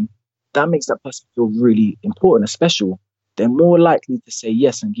time, that makes that person feel really important and special. They're more likely to say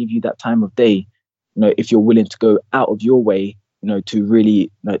yes and give you that time of day, if you're willing to go out of your way, to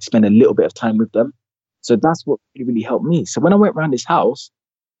really spend a little bit of time with them. So that's what really helped me. So when I went around his house,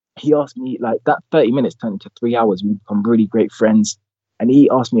 he asked me, like, that 30 minutes turned into 3 hours. We become really great friends. And he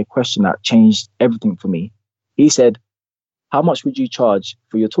asked me a question that changed everything for me. He said, how much would you charge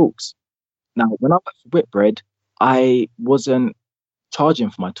for your talks? Now, when I worked for Whitbread, I wasn't charging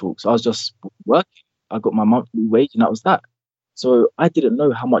for my talks. I was just working. I got my monthly wage and that was that. So I didn't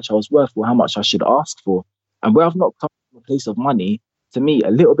know how much I was worth or how much I should ask for. And where I've not come from a place of money, to me,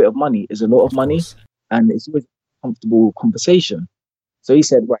 a little bit of money is a lot of money, course. and it's always a comfortable conversation. So he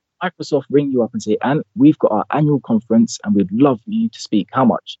said, right, Microsoft ring you up and say, and we've got our annual conference and we'd love you to speak. How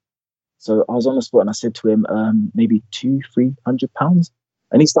much? So I was on the spot and I said to him, maybe £200-300.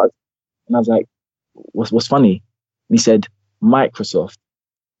 And he started, and I was like, what's funny? And he said, Microsoft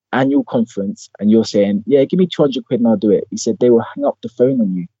annual conference, and you're saying, yeah, give me 200 quid and I'll do it. He said, they will hang up the phone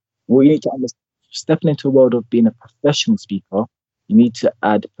on you. Well, you need to understand, stepping into a world of being a professional speaker, you need to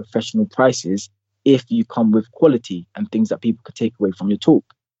add professional prices if you come with quality and things that people could take away from your talk.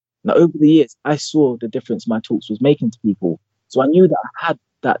 Now, over the years, I saw the difference my talks was making to people. So I knew that I had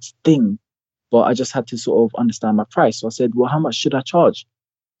that thing, but I just had to sort of understand my price. So I said, well, how much should I charge?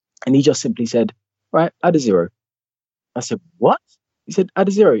 And he just simply said, right, add a zero. I said, what? He said, add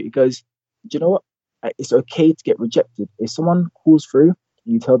a zero. He goes, do you know what? It's okay to get rejected. If someone calls through,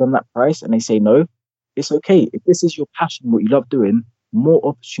 you tell them that price and they say no, it's okay. If this is your passion, what you love doing, more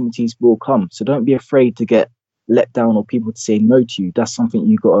opportunities will come. So don't be afraid to get let down or people to say no to you. That's something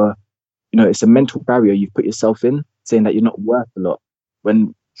you gotta, it's a mental barrier you've put yourself in, saying that you're not worth a lot.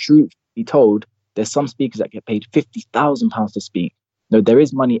 When truth be told, there's some speakers that get paid £50,000 to speak. No, there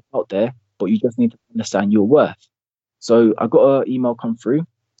is money out there, but you just need to understand your worth. So I got an email come through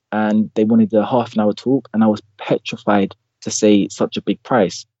and they wanted a half an hour talk, and I was petrified to say such a big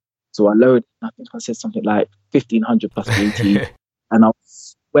price. So I lowered, I think I said something like 1,500 plus VAT, and I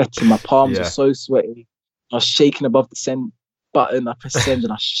was sweating. My palms were so sweaty. I was shaking above the send button. I pressed send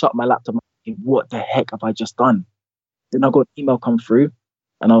and I shut my laptop. I'm thinking, what the heck have I just done? Then I got an email come through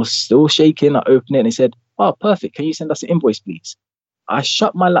and I was still shaking. I opened it and they said, oh, perfect. Can you send us an invoice, please? I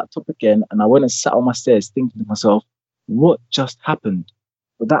shut my laptop again and I went and sat on my stairs thinking to myself, what just happened?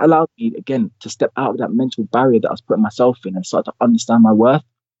 But that allowed me, again, to step out of that mental barrier that I was putting myself in and start to understand my worth.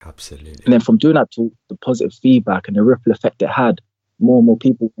 Absolutely. And then from doing that talk, the positive feedback and the ripple effect it had, more and more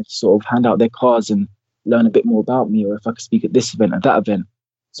people can sort of hand out their cards and learn a bit more about me, or if I could speak at this event, at that event.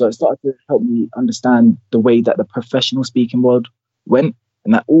 So it started to help me understand the way that the professional speaking world went.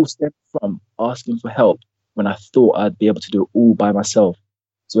 And that all stemmed from asking for help when I thought I'd be able to do it all by myself.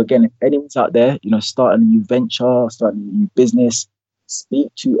 So again, if anyone's out there, starting a new venture, starting a new business,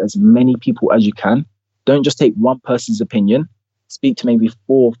 speak to as many people as you can. Don't just take one person's opinion. Speak to maybe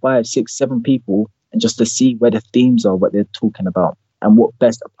 4, 5, 6, 7 people, and just to see where the themes are, what they're talking about, and what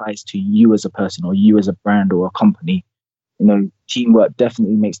best applies to you as a person or you as a brand or a company. Teamwork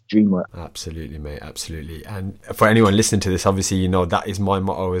definitely makes the dream work. Absolutely, mate. Absolutely. And for anyone listening to this, obviously, that is my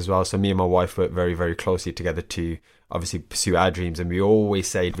motto as well. So me and my wife work very, very closely together to obviously pursue our dreams. And we always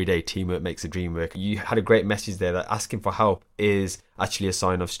say every day, teamwork makes the dream work. You had a great message there that asking for help is actually a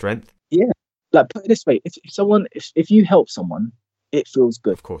sign of strength. Yeah. Like, put it this way, if you help someone, it feels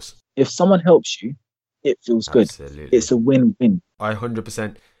good. Of course. If someone helps you, it feels good. Absolutely. It's a win-win. I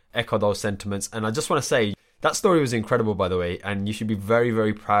 100% echo those sentiments. And I just want to say, that story was incredible, by the way, and you should be very,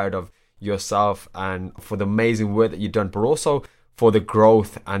 very proud of yourself and for the amazing work that you've done, but also for the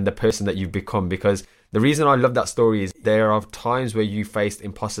growth and the person that you've become. Because the reason I love that story is there are times where you faced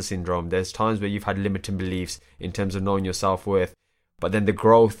imposter syndrome. There's times where you've had limiting beliefs in terms of knowing your self-worth, but then the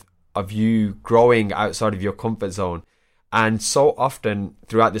growth of you growing outside of your comfort zone. And so often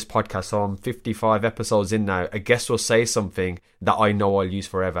throughout this podcast, so I'm 55 episodes in now, a guest will say something that I know I'll use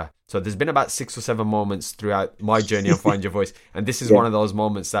forever. So there's been about 6 or 7 moments throughout my journey on Find Your Voice. And this is one of those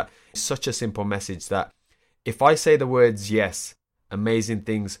moments that is such a simple message that if I say the words yes, amazing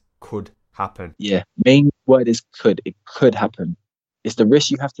things could happen. Yeah, main word is could. It could happen. It's the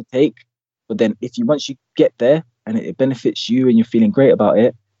risk you have to take. But then once you get there and it benefits you and you're feeling great about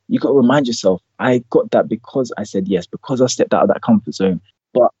it, you got to remind yourself, I got that because I said yes, because I stepped out of that comfort zone.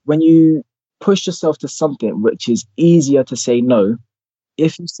 But when you push yourself to something which is easier to say no,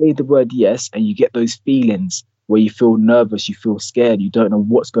 if you say the word yes and you get those feelings where you feel nervous, you feel scared, you don't know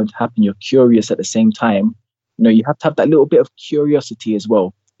what's going to happen, you're curious at the same time, you have to have that little bit of curiosity as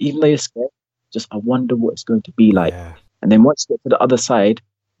well. Even though you're scared, just, I wonder what it's going to be like. Yeah. And then once you get to the other side,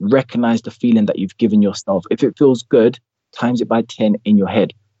 recognize the feeling that you've given yourself. If it feels good, times it by 10 in your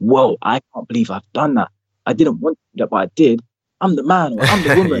head. Whoa, I can't believe I've done that. I didn't want to do that, but I did. I'm the man or I'm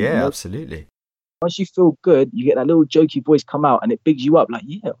the woman. Yeah, absolutely. Once you feel good, you get that little jokey voice come out and it bigs you up like,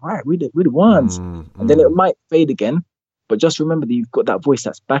 yeah, right, we're the ones. And then it might fade again, but just remember that you've got that voice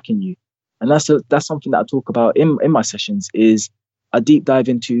that's backing you. And that's something that I talk about in my sessions is a deep dive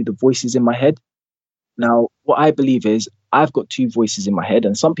into the voices in my head. Now, what I believe is I've got 2 voices in my head,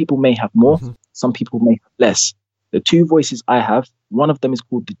 and some people may have more, some people may have less. The 2 voices I have, one of them is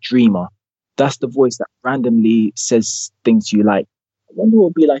called the dreamer. That's the voice that randomly says things to you like, I wonder what it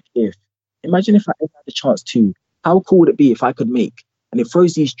would be like if, imagine if I ever had a chance to, how cool would it be if I could make And it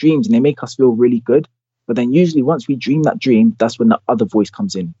throws these dreams and they make us feel really good. But then usually once we dream that dream, that's when the other voice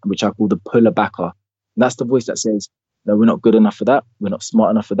comes in, which I call the puller backer. And that's the voice that says, no, we're not good enough for that. We're not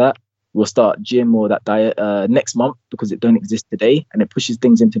smart enough for that. We'll start gym or that diet next month because it don't exist today. And it pushes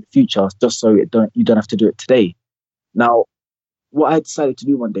things into the future just so you don't have to do it today. Now, what I decided to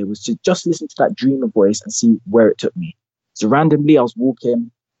do one day was to just listen to that dreamer voice and see where it took me. So randomly I was walking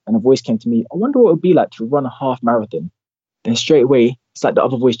and a voice came to me. I wonder what it would be like to run a half marathon. Then straight away, it's like the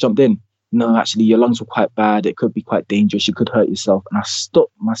other voice jumped in. No, actually, your lungs were quite bad. It could be quite dangerous. You could hurt yourself. And I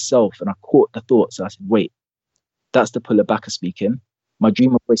stopped myself and I caught the thoughts. So I said, wait, that's the puller backer speaking. My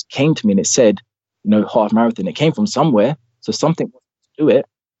dreamer voice came to me and it said, half marathon. It came from somewhere. So something was to do it.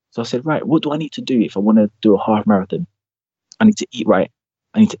 So I said, right, what do I need to do if I want to do a half marathon? I need to eat right.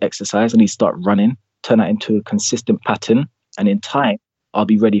 I need to exercise. I need to start running, turn that into a consistent pattern. And in time, I'll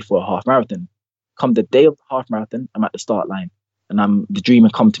be ready for a half marathon. Come the day of the half marathon, I'm at the start line and the dreamer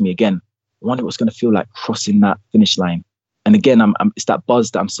come to me again. I wonder what's going to feel like crossing that finish line. And again, it's that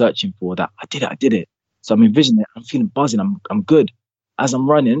buzz that I'm searching for, that I did it. So I'm envisioning it. I'm feeling buzzing. I'm good. As I'm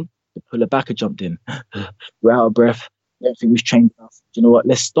running, the puller backer jumped in. We're out of breath. I don't think we've trained enough. You know what?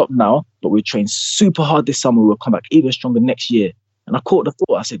 Let's stop now. But we'll train super hard this summer. We'll come back even stronger next year. And I caught the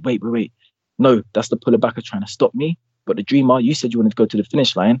thought. I said, wait. No, that's the puller backer trying to stop me. But the dreamer, you said you wanted to go to the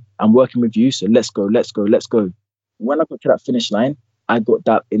finish line. I'm working with you. So let's go. When I got to that finish line, I got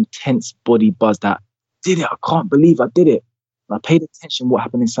that intense body buzz that did it. I can't believe I did it. And I paid attention to what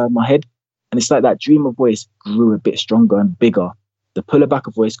happened inside my head. And it's like that dreamer voice grew a bit stronger and bigger. The puller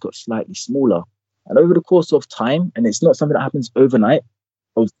backer voice got slightly smaller. And over the course of time, and it's not something that happens overnight,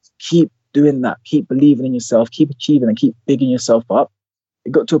 of keep doing that, keep believing in yourself, keep achieving and keep bigging yourself up.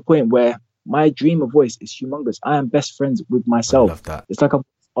 It got to a point where my dreamer voice is humongous. I am best friends with myself. I love that. It's like I've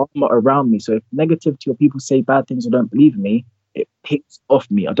got armor around me. So if negativity or people say bad things or don't believe in me, it picks off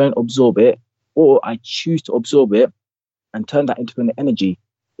me. I don't absorb it, or I choose to absorb it and turn that into an energy.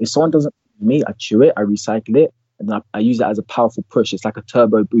 If someone doesn't believe me, I chew it, I recycle it, and then I use that as a powerful push. It's like a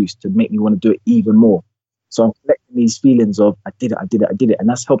turbo boost to make me want to do it even more. So I'm collecting these feelings of I did it. And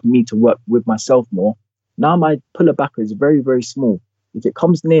that's helping me to work with myself more. Now my puller backer is very, very small. If it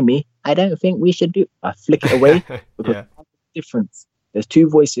comes near me, I don't think we should do. I flick it away because there's a difference. There's two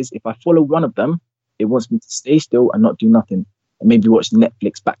voices. If I follow one of them, it wants me to stay still and not do nothing. And maybe watch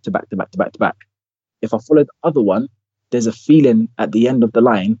Netflix back to back. If I follow the other one, there's a feeling at the end of the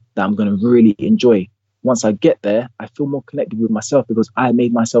line that I'm going to really enjoy. Once I get there, I feel more connected with myself because I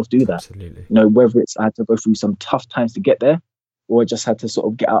made myself do that. Absolutely. Whether it's I had to go through some tough times to get there, or I just had to sort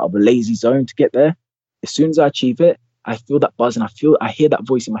of get out of a lazy zone to get there. As soon as I achieve it, I feel that buzz and I hear that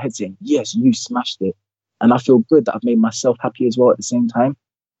voice in my head saying, yes, you smashed it. And I feel good that I've made myself happy as well at the same time.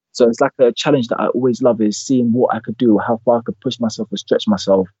 So it's like a challenge that I always love, is seeing what I could do, how far I could push myself or stretch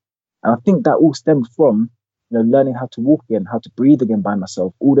myself. And I think that all stemmed from, learning how to walk again, how to breathe again by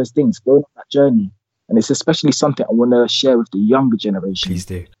myself, all those things, going on that journey. And it's especially something I want to share with the younger generation. Please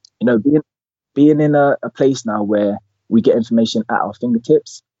do. Being in a place now where we get information at our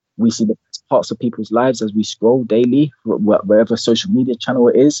fingertips, we see the best parts of people's lives as we scroll daily, wherever social media channel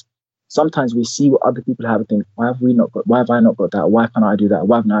it is. Sometimes we see what other people have and think, why have I not got that? Why can't I do that?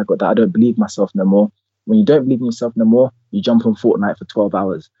 Why haven't I got that? I don't believe myself no more. When you don't believe in yourself no more, you jump on Fortnite for 12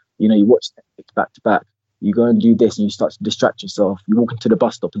 hours. You watch Netflix back to back. You go and do this and you start to distract yourself. You walk into the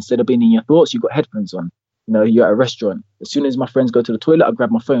bus stop. Instead of being in your thoughts, you've got headphones on. You're at a restaurant. As soon as my friends go to the toilet, I grab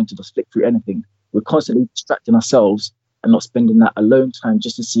my phone to just flick through anything. We're constantly distracting ourselves and not spending that alone time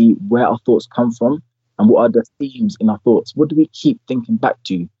just to see where our thoughts come from and what are the themes in our thoughts. What do we keep thinking back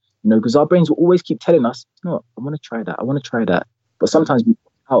to? Because our brains will always keep telling us, no, I want to try that. But sometimes we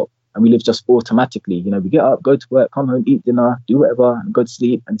put out and we live just automatically. We get up, go to work, come home, eat dinner, do whatever, and go to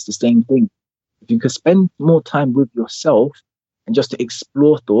sleep. And it's the same thing. If you could spend more time with yourself and just to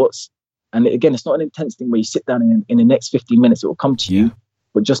explore thoughts, and again, it's not an intense thing where you sit down and in the next 15 minutes, it will come to you,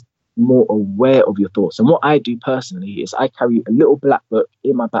 but just more aware of your thoughts. And what I do personally is I carry a little black book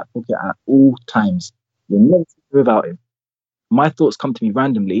in my back pocket at all times. You're never without it. My thoughts come to me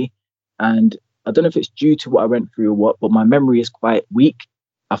randomly, and I don't know if it's due to what I went through or what, but my memory is quite weak.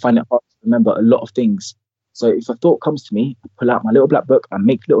 I find it hard to remember a lot of things. So if a thought comes to me, I pull out my little black book, I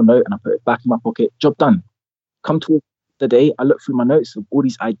make a little note and I put it back in my pocket. Job done. Come towards the day, I look through my notes of all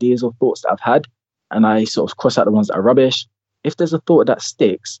these ideas or thoughts that I've had, and I sort of cross out the ones that are rubbish. If there's a thought that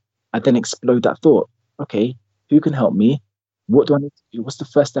sticks, I then explode that thought. Okay, who can help me? What do I need to do? What's the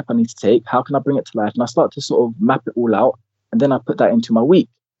first step I need to take? How can I bring it to life? And I start to sort of map it all out, and then I put that into my week.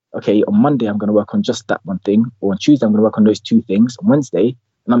 Okay, on Monday, I'm going to work on just that one thing, or on Tuesday, I'm going to work on those two things. On Wednesday,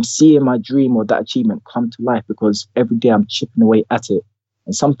 And I'm seeing my dream or that achievement come to life because every day I'm chipping away at it.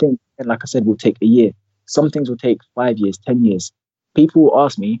 And something, like I said, will take a year. Some things will take 5 years, 10 years. People will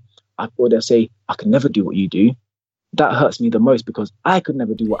ask me, or they'll say, I can never do what you do. That hurts me the most because I could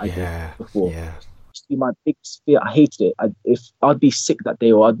never do what I did before. Yeah. My biggest fear, I hated it. If I'd be sick that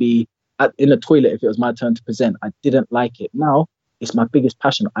day, or I'd be in the toilet if it was my turn to present, I didn't like it. Now it's my biggest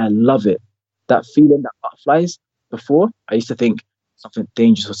passion. I love it. That feeling, that butterflies. Before, I used to think something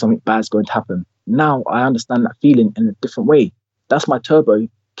dangerous or something bad is going to happen. Now I understand that feeling in a different way. That's my turbo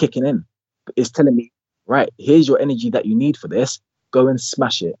kicking in. It's telling me, right, here's your energy that you need for this. Go and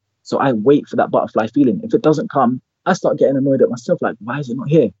smash it. So I wait for that butterfly feeling. If it doesn't come, I start getting annoyed at myself. Like, why is it not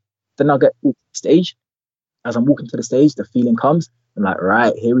here? Then I'll get to the stage. As I'm walking to the stage, the feeling comes. I'm like,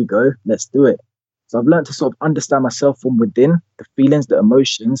 right, here we go. Let's do it. So I've learned to sort of understand myself from within, the feelings, the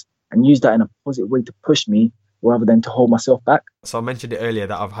emotions, and use that in a positive way to push me rather than to hold myself back. So I mentioned it earlier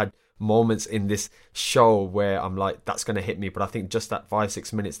that I've had moments in this show where I'm like, that's going to hit me. But I think just that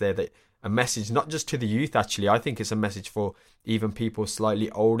 5-6 minutes there, that a message, not just to the youth, actually, I think it's a message for even people slightly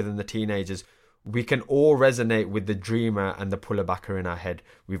older than the teenagers. We can all resonate with the dreamer and the puller backer in our head.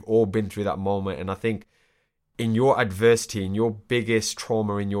 We've all been through that moment. And I think in your adversity, in your biggest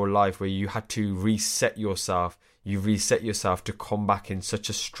trauma in your life, where you had to reset yourself, you reset yourself to come back in such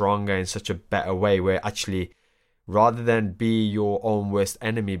a stronger, in such a better way, where actually, rather than be your own worst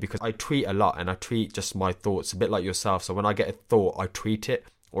enemy, because I tweet a lot and I tweet just my thoughts, a bit like yourself. So when I get a thought, I tweet it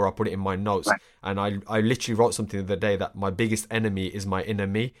or I put it in my notes. Right. And I literally wrote something the other day that my biggest enemy is my inner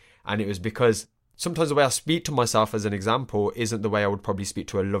me. And it was because sometimes the way I speak to myself, as an example, isn't the way I would probably speak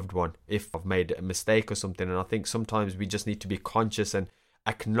to a loved one if I've made a mistake or something. And I think sometimes we just need to be conscious and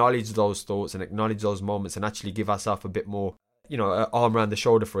acknowledge those thoughts and acknowledge those moments and actually give ourselves a bit more, an arm around the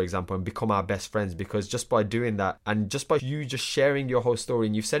shoulder, for example, and become our best friends. Because just by doing that, and just by you just sharing your whole story,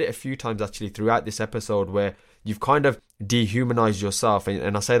 and you've said it a few times actually throughout this episode, where you've kind of dehumanized yourself,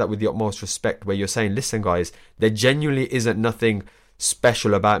 and I say that with the utmost respect, where you're saying, listen guys, there genuinely isn't nothing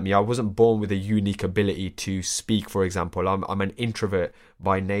special about me. I wasn't born with a unique ability to speak, for example. I'm an introvert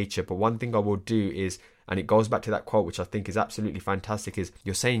by nature, but one thing I will do is, and it goes back to that quote which I think is absolutely fantastic, is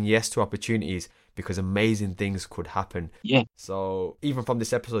you're saying yes to opportunities because amazing things could happen. Yeah. So even from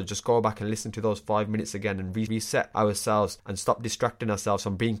this episode, just go back and listen to those 5 minutes again and reset ourselves and stop distracting ourselves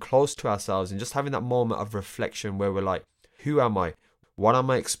from being close to ourselves and just having that moment of reflection where we're like, who am I? What am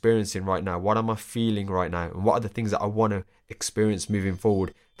I experiencing right now? What am I feeling right now? And what are the things that I want to experience moving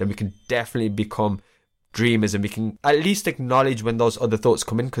forward? Then we can definitely become dreamers, and we can at least acknowledge when those other thoughts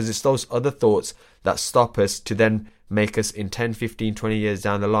come in, because it's those other thoughts that stop us to then make us in 10, 15, 20 years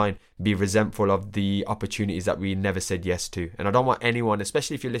down the line be resentful of the opportunities that we never said yes to. And I don't want anyone,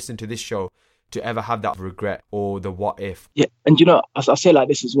 especially if you're listening to this show, to ever have that regret or the what if. Yeah, and I say it like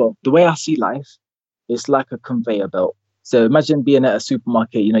this as well. The way I see life, it's like a conveyor belt. So imagine being at a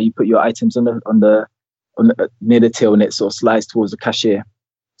supermarket. You put your items on the near the till, and it sort of slides towards the cashier.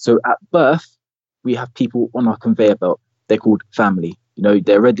 So at birth, we have people on our conveyor belt. They're called family.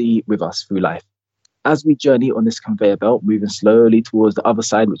 They're already with us through life. As we journey on this conveyor belt, moving slowly towards the other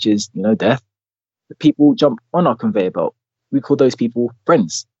side, which is, death, the people jump on our conveyor belt. We call those people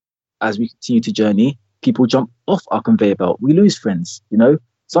friends. As we continue to journey, people jump off our conveyor belt. We lose friends.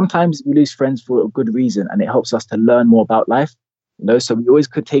 Sometimes we lose friends for a good reason, and it helps us to learn more about life. So we always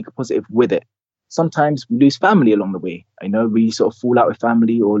could take a positive with it. Sometimes we lose family along the way. We sort of fall out with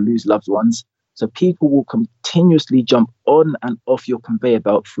family or lose loved ones. So people will continuously jump on and off your conveyor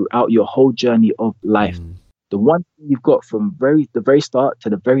belt throughout your whole journey of life. The one thing you've got from the very start to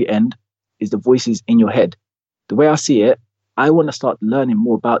the very end is the voices in your head. The way I see it, I want to start learning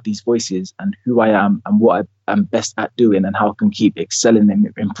more about these voices and who I am and what I am best at doing and how I can keep excelling and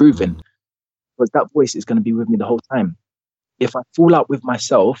improving. Because that voice is going to be with me the whole time. If I fall out with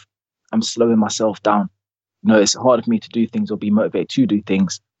myself, I'm slowing myself down. It's harder for me to do things or be motivated to do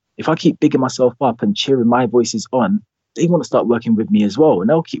things. If I keep bigging myself up and cheering my voices on, they want to start working with me as well. And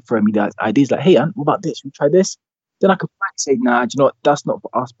they'll keep throwing me that ideas like, hey, Ant, what about this? We try this. Then I can say, nah, do you know what? That's not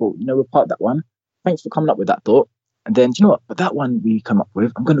for us, but we're part of that one. Thanks for coming up with that thought. And then, do you know what? But that one we come up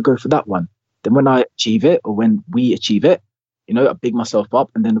with, I'm going to go for that one. Then when I achieve it, or when we achieve it, I big myself up,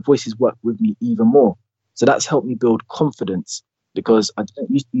 and then the voices work with me even more. So that's helped me build confidence, because I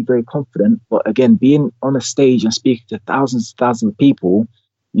didn't used to be very confident. But again, being on a stage and speaking to thousands of people,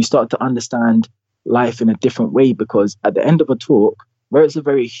 you start to understand life in a different way, because at the end of a talk, where it's a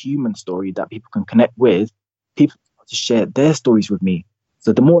very human story that people can connect with, people start to share their stories with me.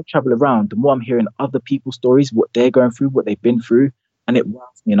 So the more I travel around, the more I'm hearing other people's stories, what they're going through, what they've been through, and it wows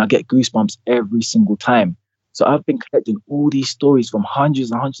me, and I get goosebumps every single time. So I've been collecting all these stories from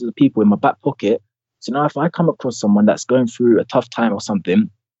hundreds and hundreds of people in my back pocket. So now if I come across someone that's going through a tough time or something,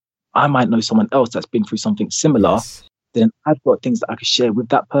 I might know someone else that's been through something similar. Yes. Then I've got things that I could share with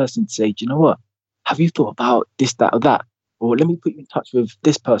that person to say, do you know what? Have you thought about this, that, or that? Or let me put you in touch with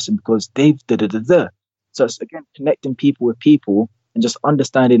this person because they've da-da-da-da. So it's, again, connecting people with people and just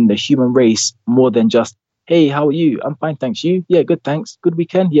understanding the human race more than just, hey, how are you? I'm fine, thanks. You? Yeah, good, thanks. Good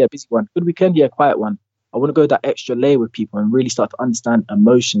weekend? Yeah, busy one. Good weekend? Yeah, quiet one. I want to go that extra layer with people and really start to understand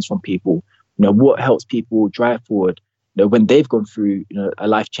emotions from people. You know, what helps people drive forward? You know, when they've gone through, you know, a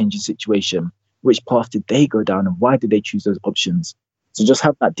life-changing situation, which path did they go down and why did they choose those options? So just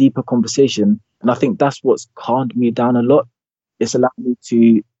have that deeper conversation. And I think that's what's calmed me down a lot. It's allowed me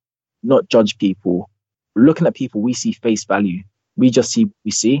to not judge people. Looking at people, we see face value. We just see what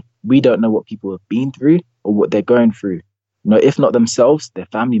we see. We don't know what people have been through or what they're going through. You know, if not themselves, their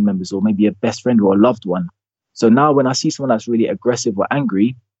family members or maybe a best friend or a loved one. So now when I see someone that's really aggressive or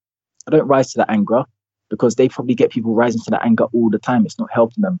angry, I don't rise to that anger because they probably get people rising to that anger all the time. It's not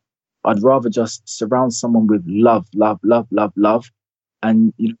helping them. I'd rather just surround someone with love, love, love, love, love.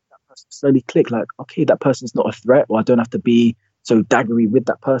 And, you know, that person slowly click like, okay, that person's not a threat, or I don't have to be so daggery with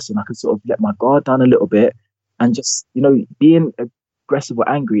that person. I can sort of let my guard down a little bit and just, you know, being aggressive or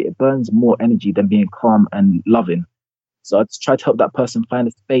angry, it burns more energy than being calm and loving. So I just try to help that person find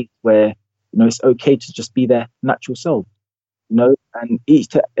a space where, you know, it's okay to just be their natural self, you know, and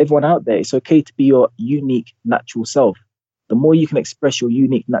to everyone out there, it's okay to be your unique natural self. The more you can express your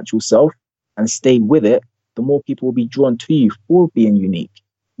unique natural self and stay with it, the more people will be drawn to you for being unique.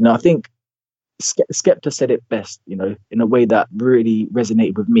 You know, I think Skepta said it best, you know, in a way that really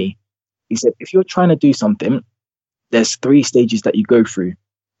resonated with me. He said, if you're trying to do something, there's 3 stages that you go through.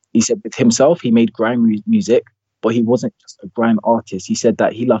 He said with himself, he made grime music, but he wasn't just a grime artist. He said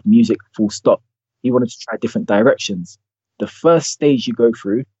that he loved music full stop. He wanted to try different directions. The first stage you go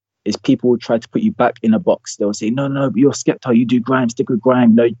through is people will try to put you back in a box. They'll say, no, but you're Skepta, you do grime, stick with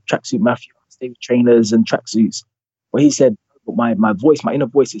grime, no tracksuit Matthew, stay with trainers and tracksuits. Well, he said, but my voice, my inner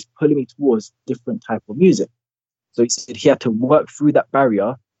voice is pulling me towards different type of music. So he said he had to work through that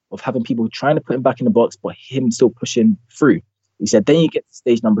barrier of having people trying to put him back in the box, but him still pushing through. He said, then you get to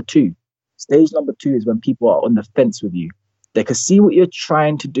stage number 2. Stage number 2 is when people are on the fence with you. They can see what you're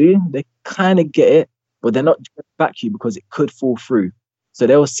trying to do. They kind of get it, but they're not going to back you because it could fall through. So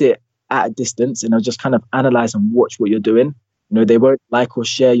they'll sit at a distance and they'll just kind of analyze and watch what you're doing. You know, they won't like or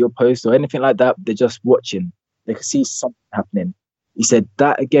share your post or anything like that. They're just watching. They can see something happening. He said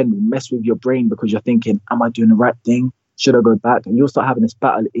that again will mess with your brain because you're thinking, am I doing the right thing? Should I go back? And you'll start having this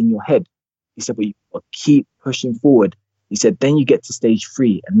battle in your head. He said, but you keep pushing forward. He said, then you get to stage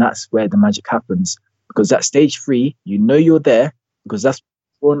 3 and that's where the magic happens. Because at stage 3, you know you're there because that's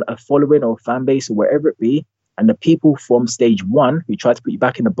on a following or fan base or wherever it be. And the people from stage 1 who try to put you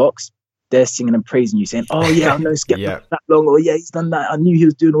back in the box, they're singing and praising you, saying, oh yeah, I know Skepta that long, or yeah, he's done that. I knew he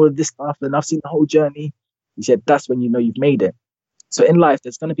was doing all of this stuff and I've seen the whole journey. He said, that's when you know you've made it. So in life,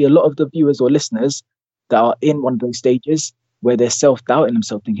 there's going to be a lot of the viewers or listeners that are in one of those stages where they're self-doubting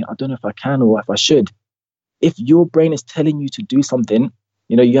themselves, thinking, I don't know if I can or if I should. If your brain is telling you to do something,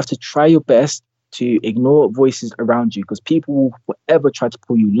 you know, you have to try your best to ignore voices around you because people will forever try to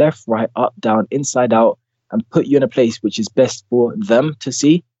pull you left, right, up, down, inside out and put you in a place which is best for them to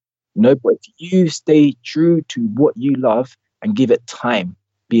see. You know, but if you stay true to what you love and give it time,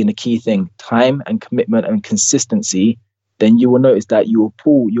 being the key thing, time and commitment and consistency, then you will notice that you will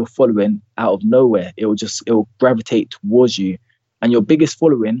pull your following out of nowhere. It will gravitate towards you. And your biggest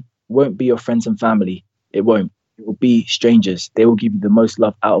following won't be your friends and family. It won't. It will be strangers. They will give you the most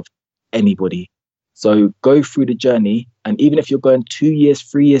love out of anybody. So go through the journey. And even if you're going 2 years,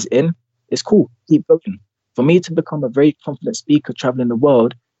 3 years in, it's cool. Keep going. For me to become a very confident speaker traveling the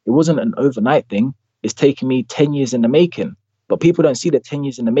world, it wasn't an overnight thing. It's taken me 10 years in the making. But people don't see the 10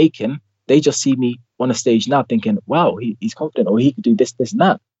 years in the making. They just see me on a stage now thinking, wow, he's confident or he could do this, this and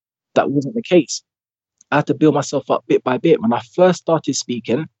that. That wasn't the case. I had to build myself up bit by bit. When I first started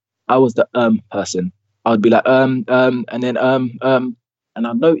speaking, I was the person. I would be like, and then, and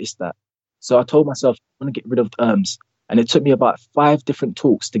I noticed that. So I told myself, I'm going to get rid of the ums. And it took me about 5 different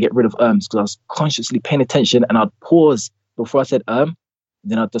talks to get rid of ums because I was consciously paying attention and I'd pause before I said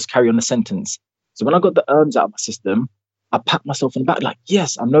then I'd just carry on the sentence. So when I got the ums out of my system, I pat myself on the back like,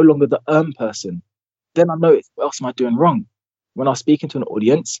 yes, I'm no longer the person. Then I noticed, what else am I doing wrong? When I was speaking to an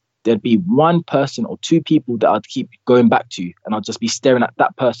audience, there'd be 1 person or 2 people that I'd keep going back to. And I'd just be staring at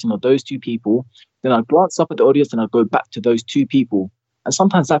that person or those 2 people. Then I'd glance up at the audience and I'd go back to those 2 people. And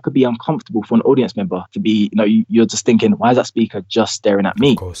sometimes that could be uncomfortable for an audience member to be, you know, you're just thinking, why is that speaker just staring at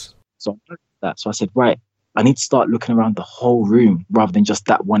me? Of course. So I noticed that. So I said, right, I need to start looking around the whole room rather than just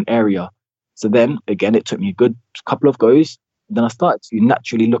that one area. So then again, it took me a good couple of goes. Then I started to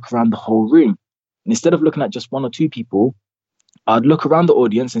naturally look around the whole room. And instead of looking at just one or two people, I'd look around the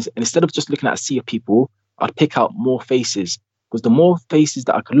audience, and instead of just looking at a sea of people, I'd pick out more faces. Because the more faces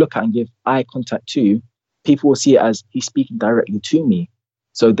that I could look at and give eye contact to, people will see it as he's speaking directly to me.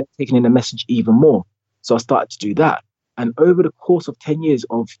 So they're taking in the message even more. So I started to do that. And over the course of 10 years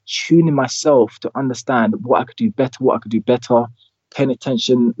of tuning myself to understand what I could do better, paying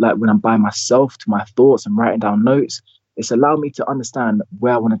attention, like when I'm by myself, to my thoughts and writing down notes, it's allowed me to understand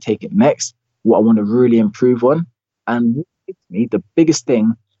where I want to take it next, what I want to really improve on. And me, the biggest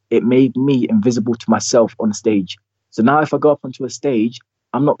thing, it made me invisible to myself on the stage. So now if I go up onto a stage,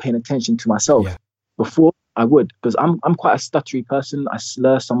 I'm not paying attention to myself. Yeah. Before I would, because I'm quite a stuttery person. I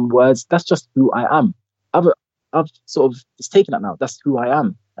slur some words. That's just who I am. I've sort of just taken that now. That's who I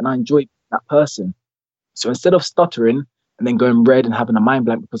am, and I enjoy that person. So instead of stuttering and then going red and having a mind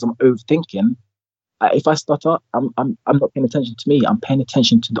blank because I'm overthinking, if I stutter, I'm not paying attention to me. I'm paying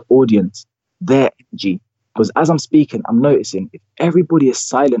attention to the audience, their energy. Because as I'm speaking, I'm noticing if everybody is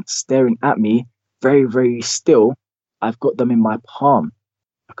silent, staring at me, very, very still, I've got them in my palm.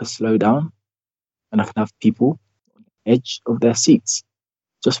 I can slow down and I can have people on the edge of their seats,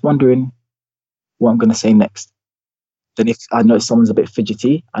 just wondering what I'm going to say next. Then if I know someone's a bit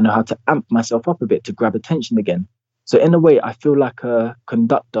fidgety, I know how to amp myself up a bit to grab attention again. So in a way, I feel like a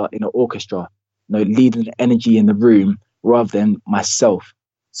conductor in an orchestra, leading the energy in the room rather than myself.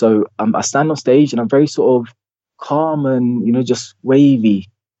 So I stand on stage and I'm very sort of calm and, just wavy.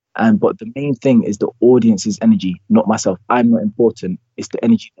 But the main thing is the audience's energy, not myself. I'm not important. It's the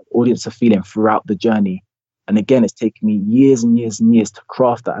energy that the audience are feeling throughout the journey. And again, it's taken me years and years and years to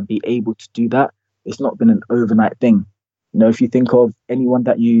craft that and be able to do that. It's not been an overnight thing. If you think of anyone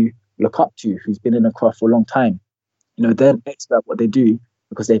that you look up to who's been in a craft for a long time, they're an expert at what they do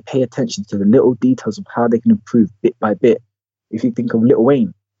because they pay attention to the little details of how they can improve bit by bit. If you think of Lil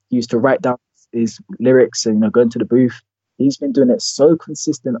Wayne, he used to write down his lyrics and go into the booth. He's been doing it so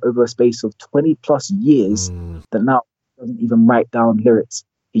consistent over a space of 20 plus years that now he doesn't even write down lyrics.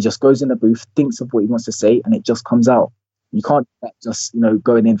 He just goes in the booth, thinks of what he wants to say, and it just comes out. You can't just,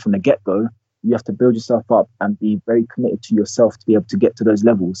 going in from the get-go. You have to build yourself up and be very committed to yourself to be able to get to those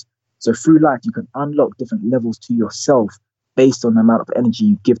levels. So through life, you can unlock different levels to yourself based on the amount of energy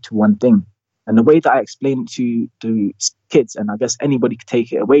you give to one thing. And the way that I explain it to kids, and I guess anybody could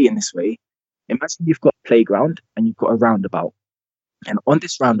take it away in this way, imagine you've got a playground and you've got a roundabout. And on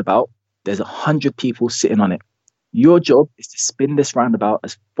this roundabout, there's 100 people sitting on it. Your job is to spin this roundabout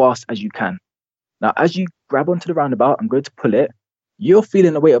as fast as you can. Now, as you grab onto the roundabout and go to pull it, you're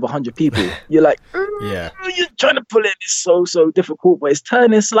feeling the weight of 100 people. You're like, yeah, you're trying to pull it. It's so difficult, but it's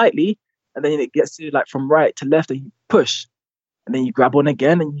turning slightly. And then it gets to like from right to left and you push. And then you grab on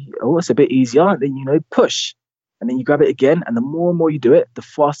again and it's a bit easier. And then, push. And then you grab it again. And the more and more you do it, the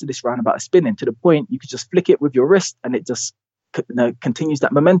faster this roundabout is spinning, to the point you could just flick it with your wrist and it just continues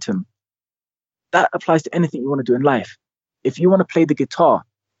that momentum. That applies to anything you want to do in life. If you want to play the guitar,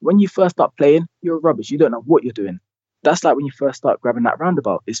 when you first start playing, you're rubbish. You don't know what you're doing. That's like when you first start grabbing that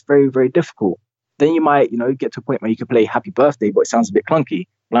roundabout. It's very, very difficult. Then you might, get to a point where you can play Happy Birthday, but it sounds a bit clunky.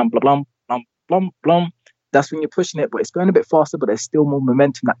 Blum, blum, blum, blum, blum, blum. That's when you're pushing it, but it's going a bit faster, but there's still more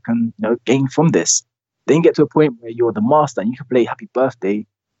momentum that can, gain from this. Then you get to a point where you're the master and you can play Happy Birthday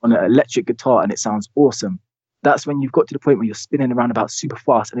on an electric guitar and it sounds awesome. That's when you've got to the point where you're spinning the roundabout super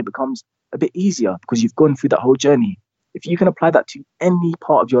fast and it becomes a bit easier because you've gone through that whole journey. If you can apply that to any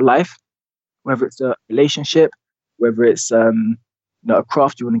part of your life, whether it's a relationship, whether it's a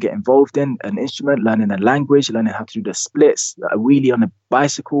craft you want to get involved in, an instrument, learning a language, learning how to do the splits, a wheelie on a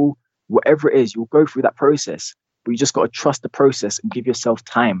bicycle, whatever it is, you'll go through that process. But you just got to trust the process and give yourself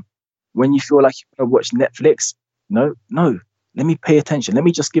time. When you feel like you want to watch Netflix, no, let me pay attention. Let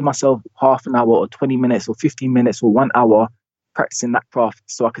me just give myself half an hour or 20 minutes or 15 minutes or 1 hour practicing that craft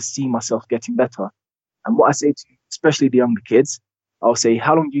so I can see myself getting better. And what I say to especially the younger kids, I'll say,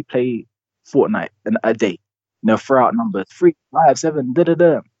 how long do you play Fortnite a day? Throw out numbers, 3, 5, 7,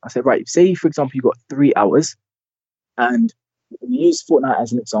 I said, right, say, for example, you've got 3 hours and you use Fortnite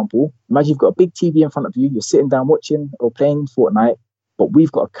as an example. Imagine you've got a big TV in front of you. You're sitting down watching or playing Fortnite, but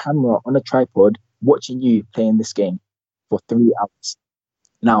we've got a camera on a tripod watching you playing this game for 3 hours.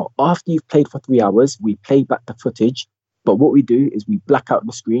 Now, after you've played for 3 hours, we play back the footage, but what we do is we black out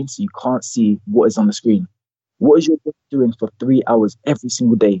the screen so you can't see what is on the screen. What is your body doing for 3 hours every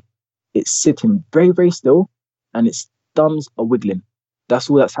single day? It's sitting very, very still and its thumbs are wiggling. That's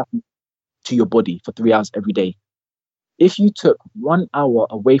all that's happening to your body for 3 hours every day. If you took 1 hour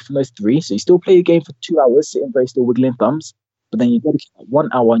away from those three, so you still play the game for 2 hours, sitting very still, wiggling thumbs, but then you dedicate 1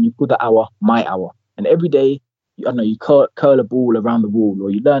 hour and you call that hour my hour. And every day, I don't know, you curl a ball around the wall,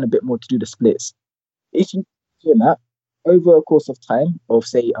 or you learn a bit more to do the splits. If you do that over a course of time of,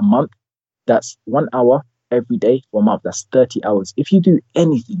 say, a month, that's 1 hour every day for a month. That's 30 hours. If you do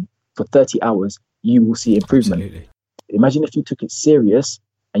anything for 30 hours, you will see improvement. Absolutely. Imagine if you took it serious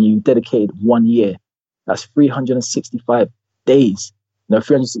and you dedicated 1 year. That's 365 days,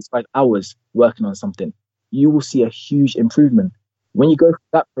 365 hours working on something. You will see a huge improvement. When you go through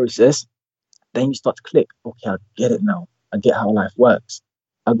that process, then you start to click. Okay, I get it now. I get how life works.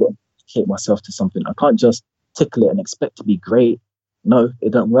 I've got to dedicate myself to something. I can't just tickle it and expect to be great. No,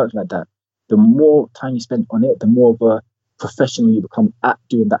 it don't work like that. The more time you spend on it, the more of a professional you become at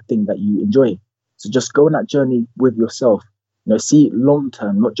doing that thing that you enjoy. So just go on that journey with yourself. See it long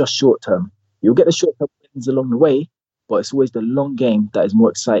term, not just short term. You'll get the short term wins along the way, but it's always the long game that is more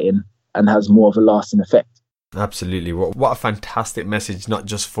exciting and has more of a lasting effect. Absolutely. What a fantastic message, not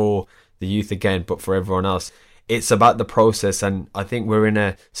just for the youth again, but for everyone else. It's about the process, and I think we're in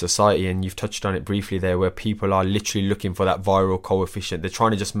a society, and you've touched on it briefly there, where people are literally looking for that viral coefficient. They're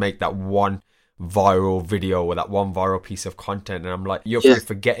trying to just make that one viral video or that one viral piece of content, and I'm like, you're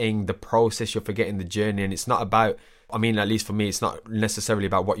forgetting the process, you're forgetting the journey. And it's not about, I mean, at least for me, it's not necessarily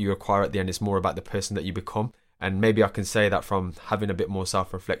about what you acquire at the end. It's more about the person that you become. And maybe I can say that from having a bit more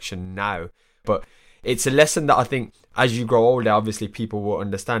self-reflection now, but it's a lesson that I think as you grow older, obviously people will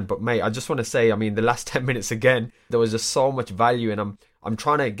understand. But mate, I just want to say, I mean, the last 10 minutes again, there was just so much value, and I'm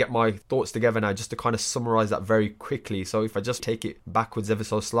trying to get my thoughts together now just to kind of summarize that very quickly. So if I just take it backwards ever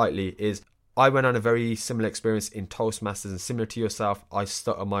so slightly, is I went on a very similar experience in Toastmasters, and similar to yourself, I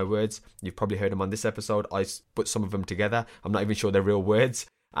stutter my words. You've probably heard them on this episode. I put some of them together. I'm not even sure they're real words.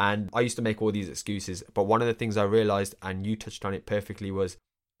 And I used to make all these excuses. But one of the things I realized, and you touched on it perfectly, was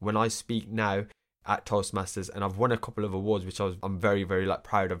when I speak now at Toastmasters, and I've won a couple of awards, which I'm very, very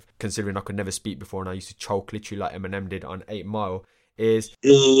proud of, considering I could never speak before, and I used to choke literally like Eminem did on 8 Mile. Is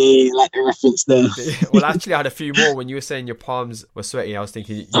like a reference there. Well, actually I had a few more. When you were saying your palms were sweaty, I was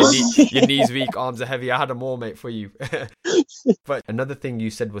thinking your knees weak, arms are heavy. I had them all, mate, for you. But another thing you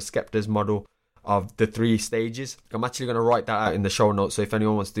said was Skepta's model of the 3 stages. I'm actually going to write that out in the show notes, so if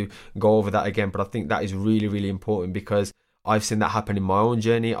anyone wants to go over that again. But I think that is really, really important, because I've seen that happen in my own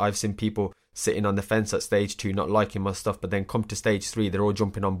journey. I've seen people sitting on the fence at stage 2, not liking my stuff, but then come to stage 3, they're all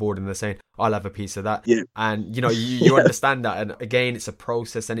jumping on board and they're saying, I'll have a piece of that. Yeah. And you understand that. And again, it's a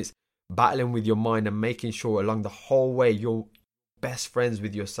process, and it's battling with your mind and making sure along the whole way you're best friends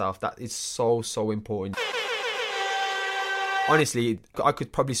with yourself. That is so, so important. Honestly, I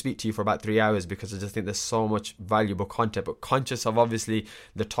could probably speak to you for about 3 hours, because I just think there's so much valuable content, but conscious of obviously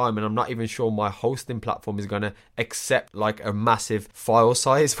the time, and I'm not even sure my hosting platform is going to accept like a massive file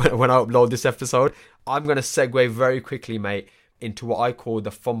size when I upload this episode. I'm going to segue very quickly, mate, into what I call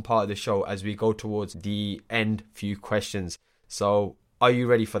the fun part of the show as we go towards the end few questions. So are you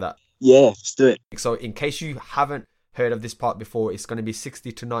ready for that? Yeah, let's do it. So in case you haven't heard of this part before, it's going to be 60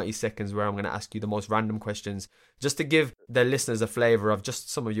 to 90 seconds where I'm going to ask you the most random questions, just to give the listeners a flavour of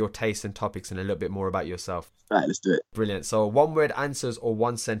just some of your tastes and topics and a little bit more about yourself. Right, let's do it. Brilliant. So 1 word answers or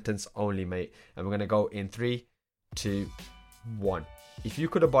 1 sentence only, mate. And we're going to go in 3, 2, 1. If you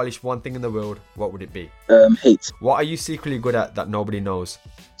could abolish one thing in the world, what would it be? Hate. What are you secretly good at that nobody knows?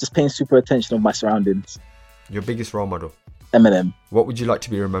 Just paying super attention on my surroundings. Your biggest role model? Eminem. What would you like to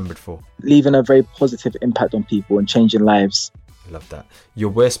be remembered for? Leaving a very positive impact on people and changing lives. I love that. Your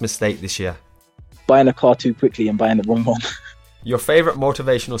worst mistake this year? Buying a car too quickly and buying the wrong one. Your favourite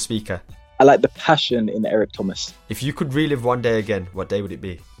motivational speaker? I like the passion in Eric Thomas. If you could relive one day again, what day would it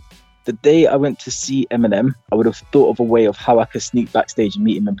be? The day I went to see Eminem, I would have thought of a way of how I could sneak backstage and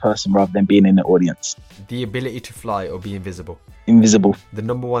meet him in person rather than being in the audience. The ability to fly or be invisible? Invisible. The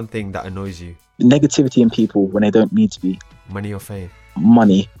number one thing that annoys you? Negativity in people when they don't need to be. Money or fame?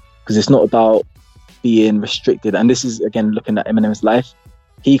 Money, because it's not about being restricted. And this is, again, looking at Eminem's life.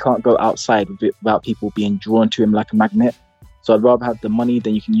 He can't go outside without people being drawn to him like a magnet. So I'd rather have the money,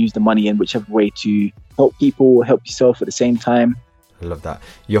 then you can use the money in whichever way to help people, help yourself at the same time. I love that.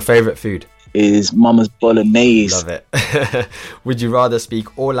 Your favourite food? Is Mama's bolognese. Love it. Would you rather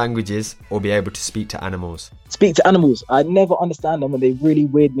speak all languages or be able to speak to animals? Speak to animals. I never understand them, and they really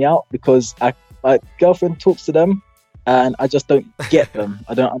weird me out, because my girlfriend talks to them and I just don't get them.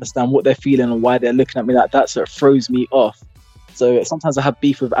 I don't understand what they're feeling or why they're looking at me like that, so it throws me off. So sometimes I have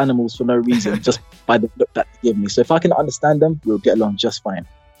beef with animals for no reason, just by the look that they give me. So if I can understand them, we'll get along just fine.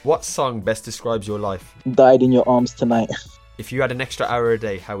 What song best describes your life? Died in Your Arms Tonight. If you had an extra hour a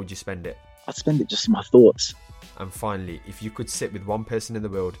day, how would you spend it? I'd spend it just in my thoughts. And finally, if you could sit with one person in the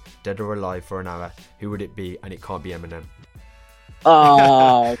world, dead or alive, for an hour, who would it be? And it can't be Eminem.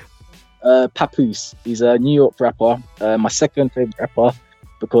 Papoose. He's a New York rapper, my second favorite rapper,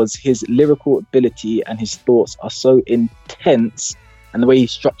 because his lyrical ability and his thoughts are so intense, and the way he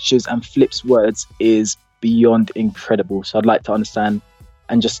structures and flips words is beyond incredible. So I'd like to understand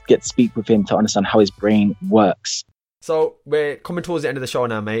and just get to speak with him to understand how his brain works. So we're coming towards the end of the show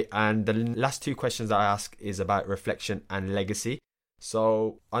now, mate, and the last two questions that I ask is about reflection and legacy.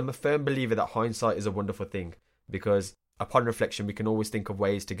 So I'm a firm believer that hindsight is a wonderful thing, because upon reflection we can always think of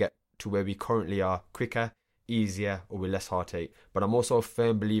ways to get to where we currently are quicker, easier, or with less heartache. But I'm also a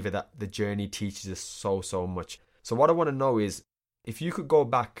firm believer that the journey teaches us so much. So what I want to know is, if you could go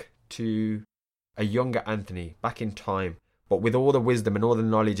back to a younger Anthony, back in time, but with all the wisdom and all the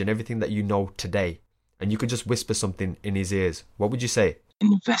knowledge and everything that you know today, and you could just whisper something in his ears, what would you say?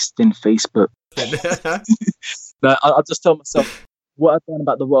 Invest in Facebook. No, I'll just tell myself what I've done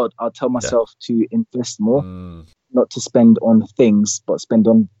about the world. I'll tell myself to invest more, not to spend on things, but spend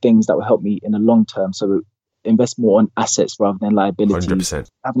on things that will help me in the long term. So invest more on assets rather than liabilities. 100%.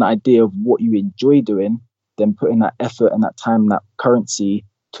 Have an idea of what you enjoy doing, then put in that effort and that time, that currency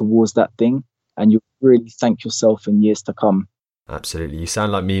towards that thing, and you'll really thank yourself in years to come. Absolutely. You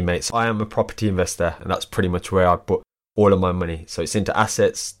sound like me, mate. So I am a property investor, and that's pretty much where I put all of my money. So it's into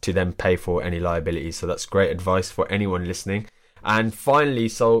assets to then pay for any liabilities. So that's great advice for anyone listening. And finally,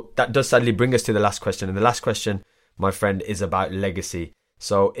 so that does sadly bring us to the last question. And the last question, my friend, is about legacy.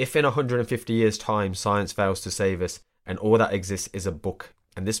 So if in 150 years' time science fails to save us and all that exists is a book,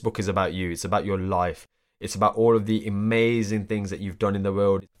 and this book is about you, it's about your life, it's about all of the amazing things that you've done in the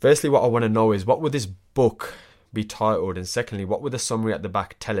world. Firstly, what I want to know is, what would this book be titled? And secondly, what would the summary at the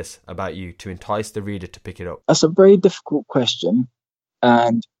back tell us about you to entice the reader to pick it up? That's a very difficult question,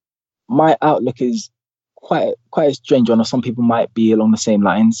 and my outlook is quite a strange one, or some people might be along the same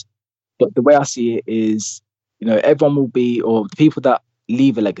lines. But the way I see it is, everyone will be, or the people that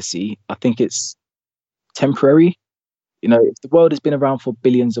leave a legacy, I think it's temporary. If the world has been around for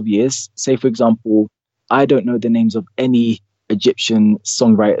billions of years, say for example, I don't know the names of any Egyptian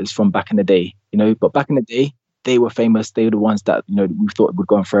songwriters from back in the day, but back in the day, they were famous. They were the ones that, we thought would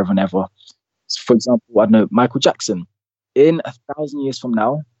go on forever and ever. So for example, I know Michael Jackson. In 1,000 years from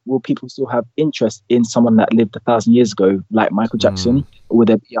now, will people still have interest in someone that lived 1,000 years ago, like Michael Jackson? Or will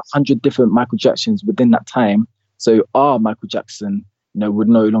there be 100 different Michael Jacksons within that time? So our Michael Jackson, would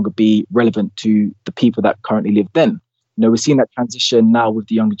no longer be relevant to the people that currently live then. We're seeing that transition now with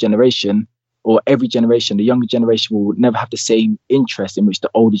the younger generation, or every generation. The younger generation will never have the same interest in which the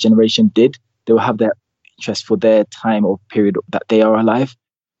older generation did. They will have their interest for their time or period that they are alive.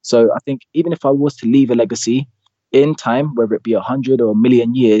 So I think even if I was to leave a legacy in time, whether it be 100 or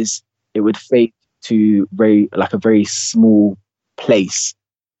 1,000,000 years, it would fade to a very small place.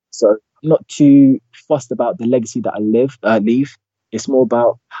 So I'm not too fussed about the legacy that I leave. It's more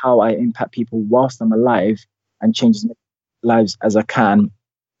about how I impact people whilst I'm alive and change as many lives as I can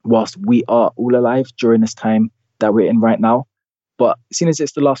whilst we are all alive during this time that we're in right now. But seeing as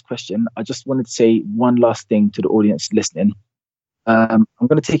it's the last question, I just wanted to say one last thing to the audience listening. I'm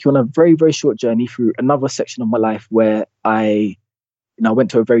going to take you on a very, very short journey through another section of my life where I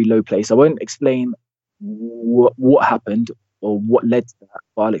went to a very low place. I won't explain what happened or what led to that,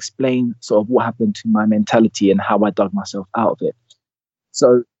 but I'll explain sort of what happened to my mentality and how I dug myself out of it.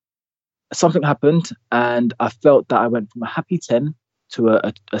 So something happened, and I felt that I went from a happy 10 to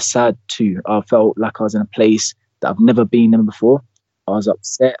a sad 2. I felt like I was in a place that I've never been in before. I was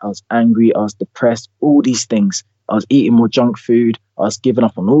upset, I was angry, I was depressed, all these things. I was eating more junk food, I was giving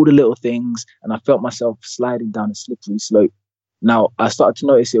up on all the little things, and I felt myself sliding down a slippery slope. Now, I started to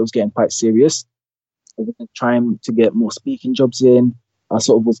notice it was getting quite serious. I was trying to get more speaking jobs in. I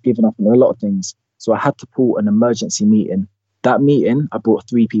sort of was giving up on a lot of things. So I had to pull an emergency meeting. That meeting, I brought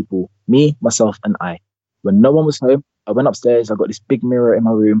 3 people, me, myself, and I. When no one was home, I went upstairs, I got this big mirror in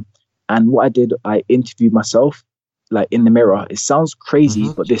my room, and what I did, I interviewed myself, in the mirror. It sounds crazy,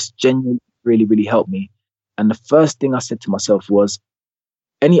 but this genuinely really, really helped me. And the first thing I said to myself was,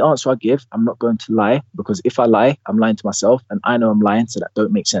 any answer I give, I'm not going to lie, because if I lie, I'm lying to myself, and I know I'm lying, so that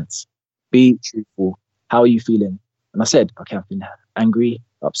don't make sense. Be truthful. How are you feeling? And I said, okay, I'm feeling angry,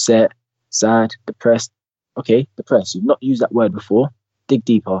 upset, sad, depressed. Okay, depressed. You've not used that word before. Dig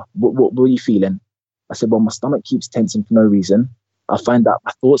deeper. What are you feeling? I said, well, my stomach keeps tensing for no reason. I find that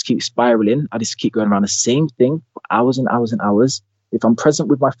my thoughts keep spiraling. I just keep going around the same thing for hours and hours and hours. If I'm present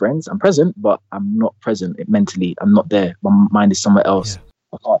with my friends, I'm present, but I'm not present mentally. I'm not there. My mind is somewhere else. Yeah.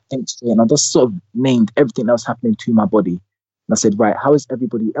 I can't think straight. And I just sort of named everything that was happening to my body. And I said, right, how is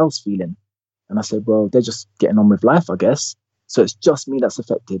everybody else feeling? And I said, well, they're just getting on with life, I guess. So it's just me that's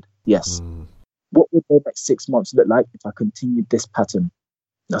affected. Yes. What would the next 6 months look like if I continued this pattern?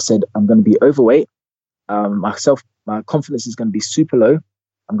 I said, I'm going to be overweight. My confidence is going to be super low.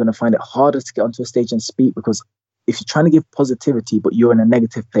 I'm going to find it harder to get onto a stage and speak, because if you're trying to give positivity, but you're in a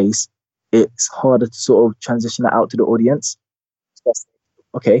negative place, it's harder to sort of transition that out to the audience. So I said,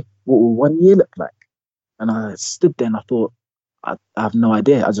 okay, what will 1 year look like? And I stood there and I thought, I have no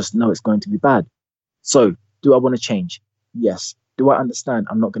idea. I just know it's going to be bad. So do I want to change? Yes. Do I understand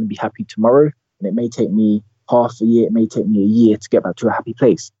I'm not going to be happy tomorrow? And it may take me half a year, it may take me a year to get back to a happy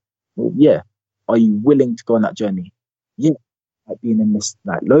place. Well, yeah. Are you willing to go on that journey? Yeah. Like being in this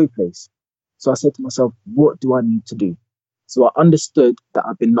like low place. So I said to myself, what do I need to do? So I understood that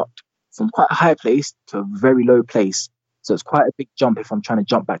I've been knocked from quite a high place to a very low place. So it's quite a big jump if I'm trying to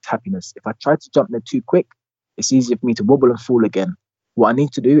jump back to happiness. If I try to jump there too quick, it's easier for me to wobble and fall again. What I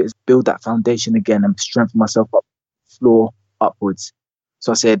need to do is build that foundation again and strengthen myself up, floor upwards.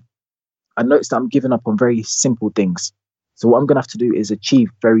 So I said, I noticed that I'm giving up on very simple things. So what I'm going to have to do is achieve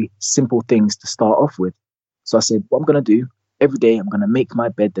very simple things to start off with. So I said, what I'm going to do, every day I'm going to make my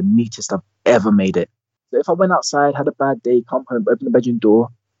bed the neatest I've ever made it. So if I went outside, had a bad day, come home, open the bedroom door,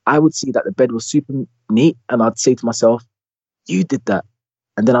 I would see that the bed was super neat. And I'd say to myself, you did that.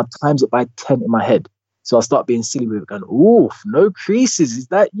 And then I'd times it by 10 in my head. So I'll start being silly with it, going, oof, no creases. Is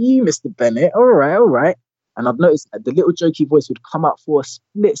that you, Mr. Bennett? All right. And I've noticed that the little jokey voice would come out for a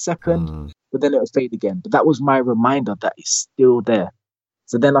split second, but then it would fade again. But that was my reminder that it's still there.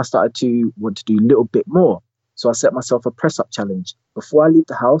 So then I started to want to do a little bit more. So I set myself a press-up challenge. Before I leave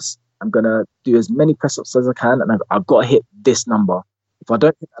the house, I'm going to do as many press-ups as I can, and I've got to hit this number. If I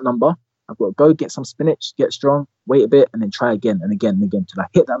don't hit that number, I've got to go get some spinach, get strong, wait a bit, and then try again and again and again till I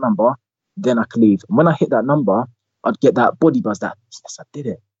hit that number. Then I can leave. And when I hit that number, I'd get that body buzz that, yes, I did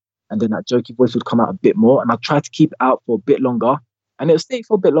it. And then that jokey voice would come out a bit more. And I'd try to keep it out for a bit longer. And it'll stay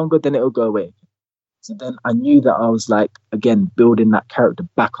for a bit longer, then it'll go away. So then I knew that I was like, again, building that character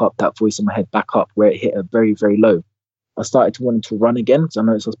back up, that voice in my head back up where it hit a very, very low. I started to wanting to run again because I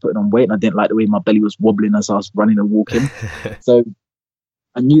noticed I was putting on weight and I didn't like the way my belly was wobbling as I was running and walking. So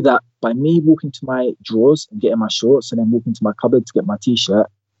I knew that by me walking to my drawers and getting my shorts and then walking to my cupboard to get my t-shirt,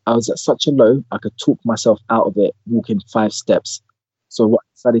 I was at such a low, I could talk myself out of it, walking 5 steps. So what I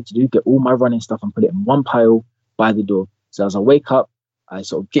decided to do, get all my running stuff and put it in one pile by the door. So as I wake up, I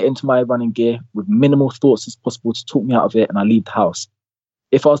sort of get into my running gear with minimal thoughts as possible to talk me out of it, and I leave the house.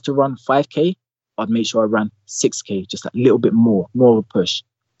 If I was to run 5K, I'd make sure I ran 6K, just a little bit more of a push.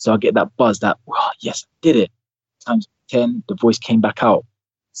 So I get that buzz that, wow, yes, I did it. Times 10, the voice came back out.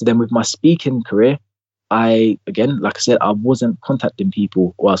 So then with my speaking career, again, like I said, I wasn't contacting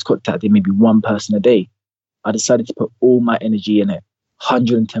people, or I was contacting maybe one person a day. I decided to put all my energy in it,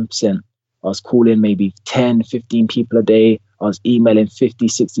 110%. I was calling maybe 10, 15 people a day. I was emailing 50,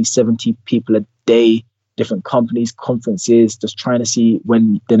 60, 70 people a day, different companies, conferences, just trying to see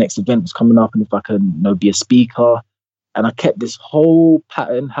when the next event was coming up and if I can, be a speaker. And I kept this whole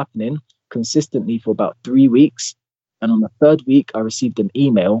pattern happening consistently for about 3 weeks. And on the 3rd week, I received an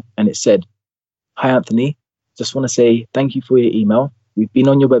email and it said, "Hi, Anthony, just want to say thank you for your email. We've been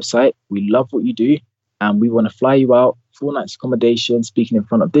on your website. We love what you do. And we want to fly you out, 4 nights accommodation, speaking in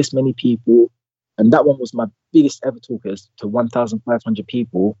front of this many people." And that one was my biggest ever talkers to 1,500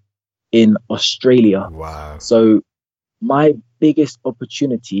 people in Australia. Wow. So my biggest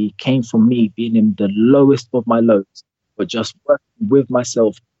opportunity came from me being in the lowest of my lows, but just working with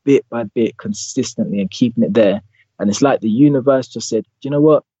myself bit by bit consistently and keeping it there. And it's like the universe just said, you know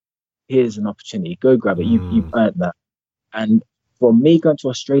what? Here's an opportunity. Go grab it. You've earned that. And for me going to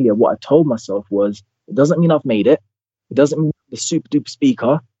Australia, what I told myself was, it doesn't mean I've made it. It doesn't mean I'm the super duper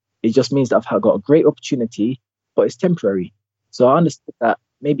speaker. It just means that I've got a great opportunity, but it's temporary. So I understood that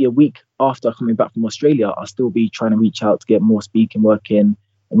maybe a week after coming back from Australia, I'll still be trying to reach out to get more speaking work in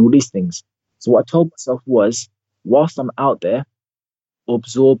and all these things. So what I told myself was, whilst I'm out there,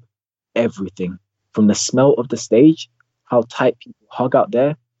 absorb everything from the smell of the stage, how tight people hug out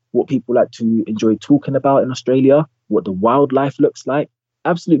there, what people like to enjoy talking about in Australia, what the wildlife looks like,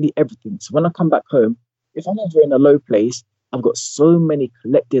 absolutely everything. So when I come back home, if I'm ever in a low place, I've got so many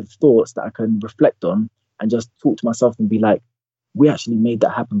collective thoughts that I can reflect on and just talk to myself and be like, we actually made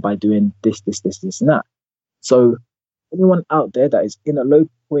that happen by doing this, and that. So anyone out there that is in a low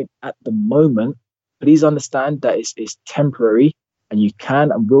point at the moment, please understand that it's temporary and you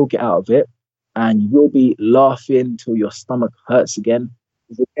can and will get out of it, and you will be laughing till your stomach hurts again.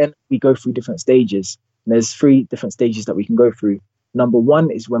 Because again, we go through different stages. And there's 3 different stages that we can go through. Number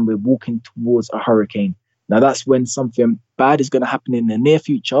 1 is when we're walking towards a hurricane. Now that's when something bad is going to happen in the near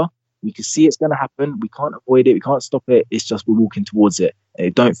future, We can see it's going to happen. We can't avoid it. We can't stop it. It's just we're walking towards it, and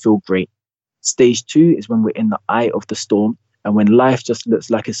it don't feel great. Stage 2 is when we're in the eye of the storm, and when life just looks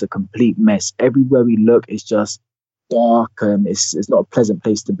like it's a complete mess. Everywhere we look, it's just dark, and it's not a pleasant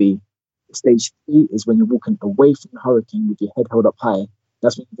place to be. Stage 3 is when you're walking away from the hurricane with your head held up high.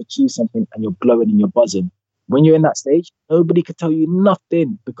 That's when you've achieved something and you're glowing and you're buzzing. When you're in that stage, nobody can tell you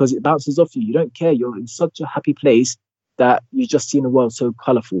nothing because it bounces off you. You don't care. You're in such a happy place that you've just seen the world so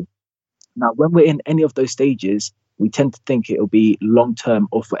colourful. Now, when we're in any of those stages, we tend to think it'll be long-term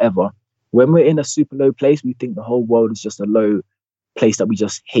or forever. When we're in a super low place, we think the whole world is just a low place that we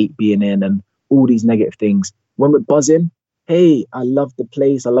just hate being in and all these negative things. When we're buzzing, hey, I love the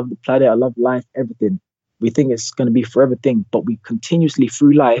place, I love the planet, I love life, everything. We think it's going to be forever thing, but we continuously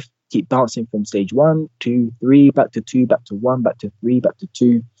through life keep bouncing from stage 1, 2, 3, back to 2, back to 1, back to 3, back to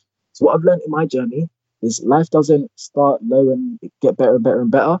 2. So what I've learned in my journey is life doesn't start low and get better and better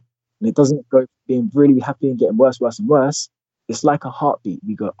and better. And it doesn't go being really happy and getting worse, worse and worse. It's like a heartbeat.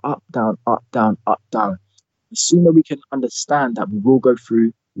 We go up, down, up, down, up, down. The sooner we can understand that we will go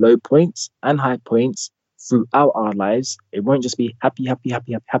through low points and high points throughout our lives, it won't just be happy, happy,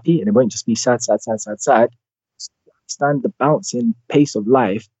 happy, happy, happy, and it won't just be sad, sad, sad, sad, sad. So understand the bouncing pace of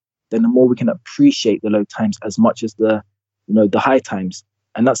life, then the more we can appreciate the low times as much as the high times.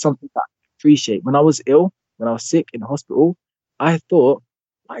 And that's something that I appreciate. When I was ill, when I was sick in the hospital, I thought,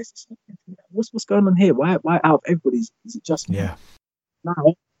 why is this happening? What's going on here? Why out of everybody is it just me? Yeah.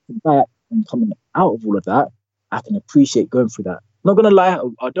 Now, back and coming out of all of that, I can appreciate going through that. Not gonna lie,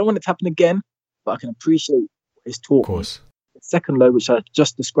 I don't want it to happen again, but I can appreciate what it's taught me. The second low, which I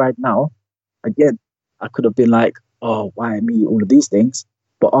just described now, again, I could have been like, oh, why me? All of these things.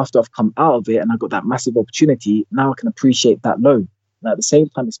 But after I've come out of it and I got that massive opportunity, now I can appreciate that low. And at the same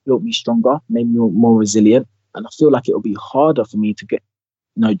time, it's built me stronger, made me more resilient. And I feel like it'll be harder for me to get,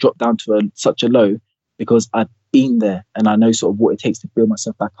 drop down to such a low because I've been there and I know sort of what it takes to build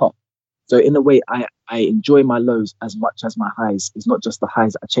myself back up. So in a way, I enjoy my lows as much as my highs. It's not just the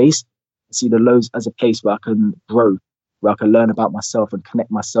highs that I chase. I see the lows as a place where I can grow, where I can learn about myself and connect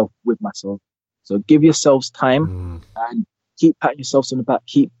myself with myself. So give yourselves time and keep patting yourselves on the back,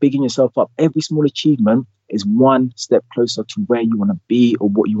 keep bigging yourself up. Every small achievement is one step closer to where you want to be or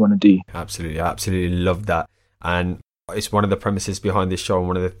what you want to do. Absolutely. I absolutely love that. And it's one of the premises behind this show, and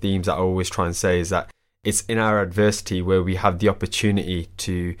one of the themes that I always try and say is that it's in our adversity where we have the opportunity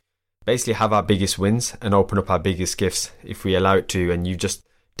to basically have our biggest wins and open up our biggest gifts if we allow it to. And you've just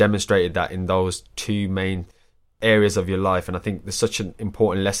demonstrated that in those two main areas of your life. And I think there's such an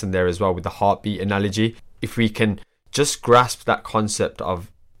important lesson there as well with the heartbeat analogy. If we can just grasp that concept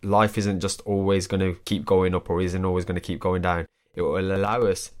of life isn't just always going to keep going up or isn't always going to keep going down, it will allow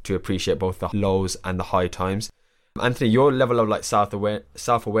us to appreciate both the lows and the high times. Anthony, your level of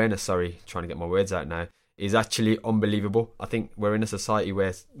self-awareness, trying to get my words out now, is actually unbelievable. I think we're in a society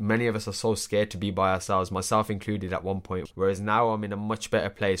where many of us are so scared to be by ourselves, myself included at one point, whereas now I'm in a much better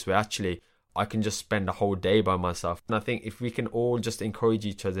place where actually I can just spend a whole day by myself. And I think if we can all just encourage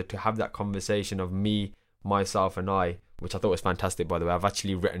each other to have that conversation of me, myself and I, which I thought was fantastic, by the way. I've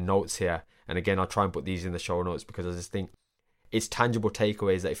actually written notes here, and again I'll try and put these in the show notes because I just think it's tangible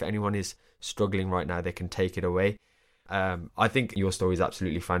takeaways that if anyone is struggling right now, they can take it away. I think your story is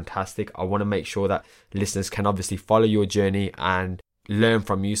absolutely fantastic. I want to make sure that listeners can obviously follow your journey and learn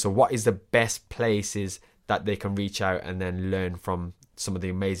from you. So what is the best places that they can reach out and then learn from some of the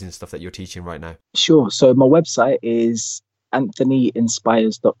amazing stuff that you're teaching right now? Sure. So my website is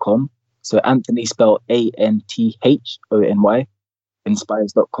anthonyinspires.com. So Anthony spelled ANTHONY,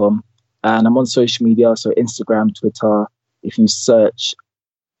 inspires.com. And I'm on social media, so Instagram, Twitter. If you search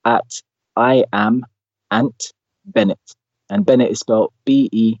at I am Ant Bennett, and Bennett is spelled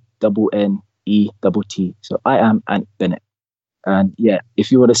BENNET. So I am Ant Bennett. And yeah,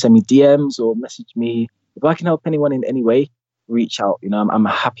 if you want to send me DMs or message me, if I can help anyone in any way, reach out. I'm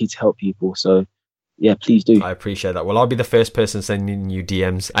happy to help people. So yeah, please do. I appreciate that. Well, I'll be the first person sending you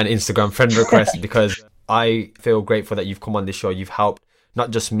DMs and Instagram friend requests because I feel grateful that you've come on this show. You've helped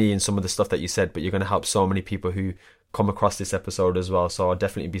not just me in some of the stuff that you said, but you're going to help so many people who come across this episode as well. So I'll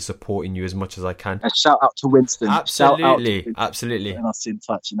definitely be supporting you as much as I can. And shout out to Winston. Absolutely. Getting us in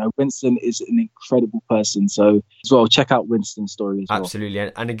touch. Winston is an incredible person. So as well, check out Winston's story as well. Absolutely.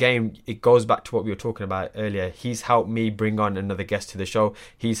 And again, it goes back to what we were talking about earlier. He's helped me bring on another guest to the show.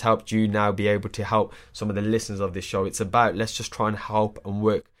 He's helped you now be able to help some of the listeners of this show. It's about, let's just try and help and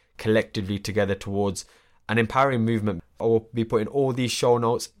work collectively together towards an empowering movement. I will be putting all these show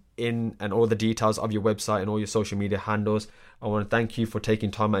notes in and all the details of your website and all your social media handles. I want to thank you for taking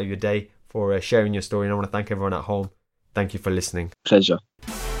time out of your day for sharing your story, and I want to thank everyone at home. Thank you for listening. Pleasure.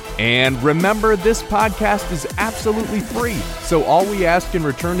 And remember, this podcast is absolutely free, so all we ask in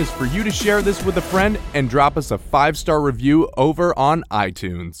return is for you to share this with a friend and drop us a 5-star review over on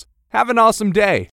iTunes. Have an awesome day.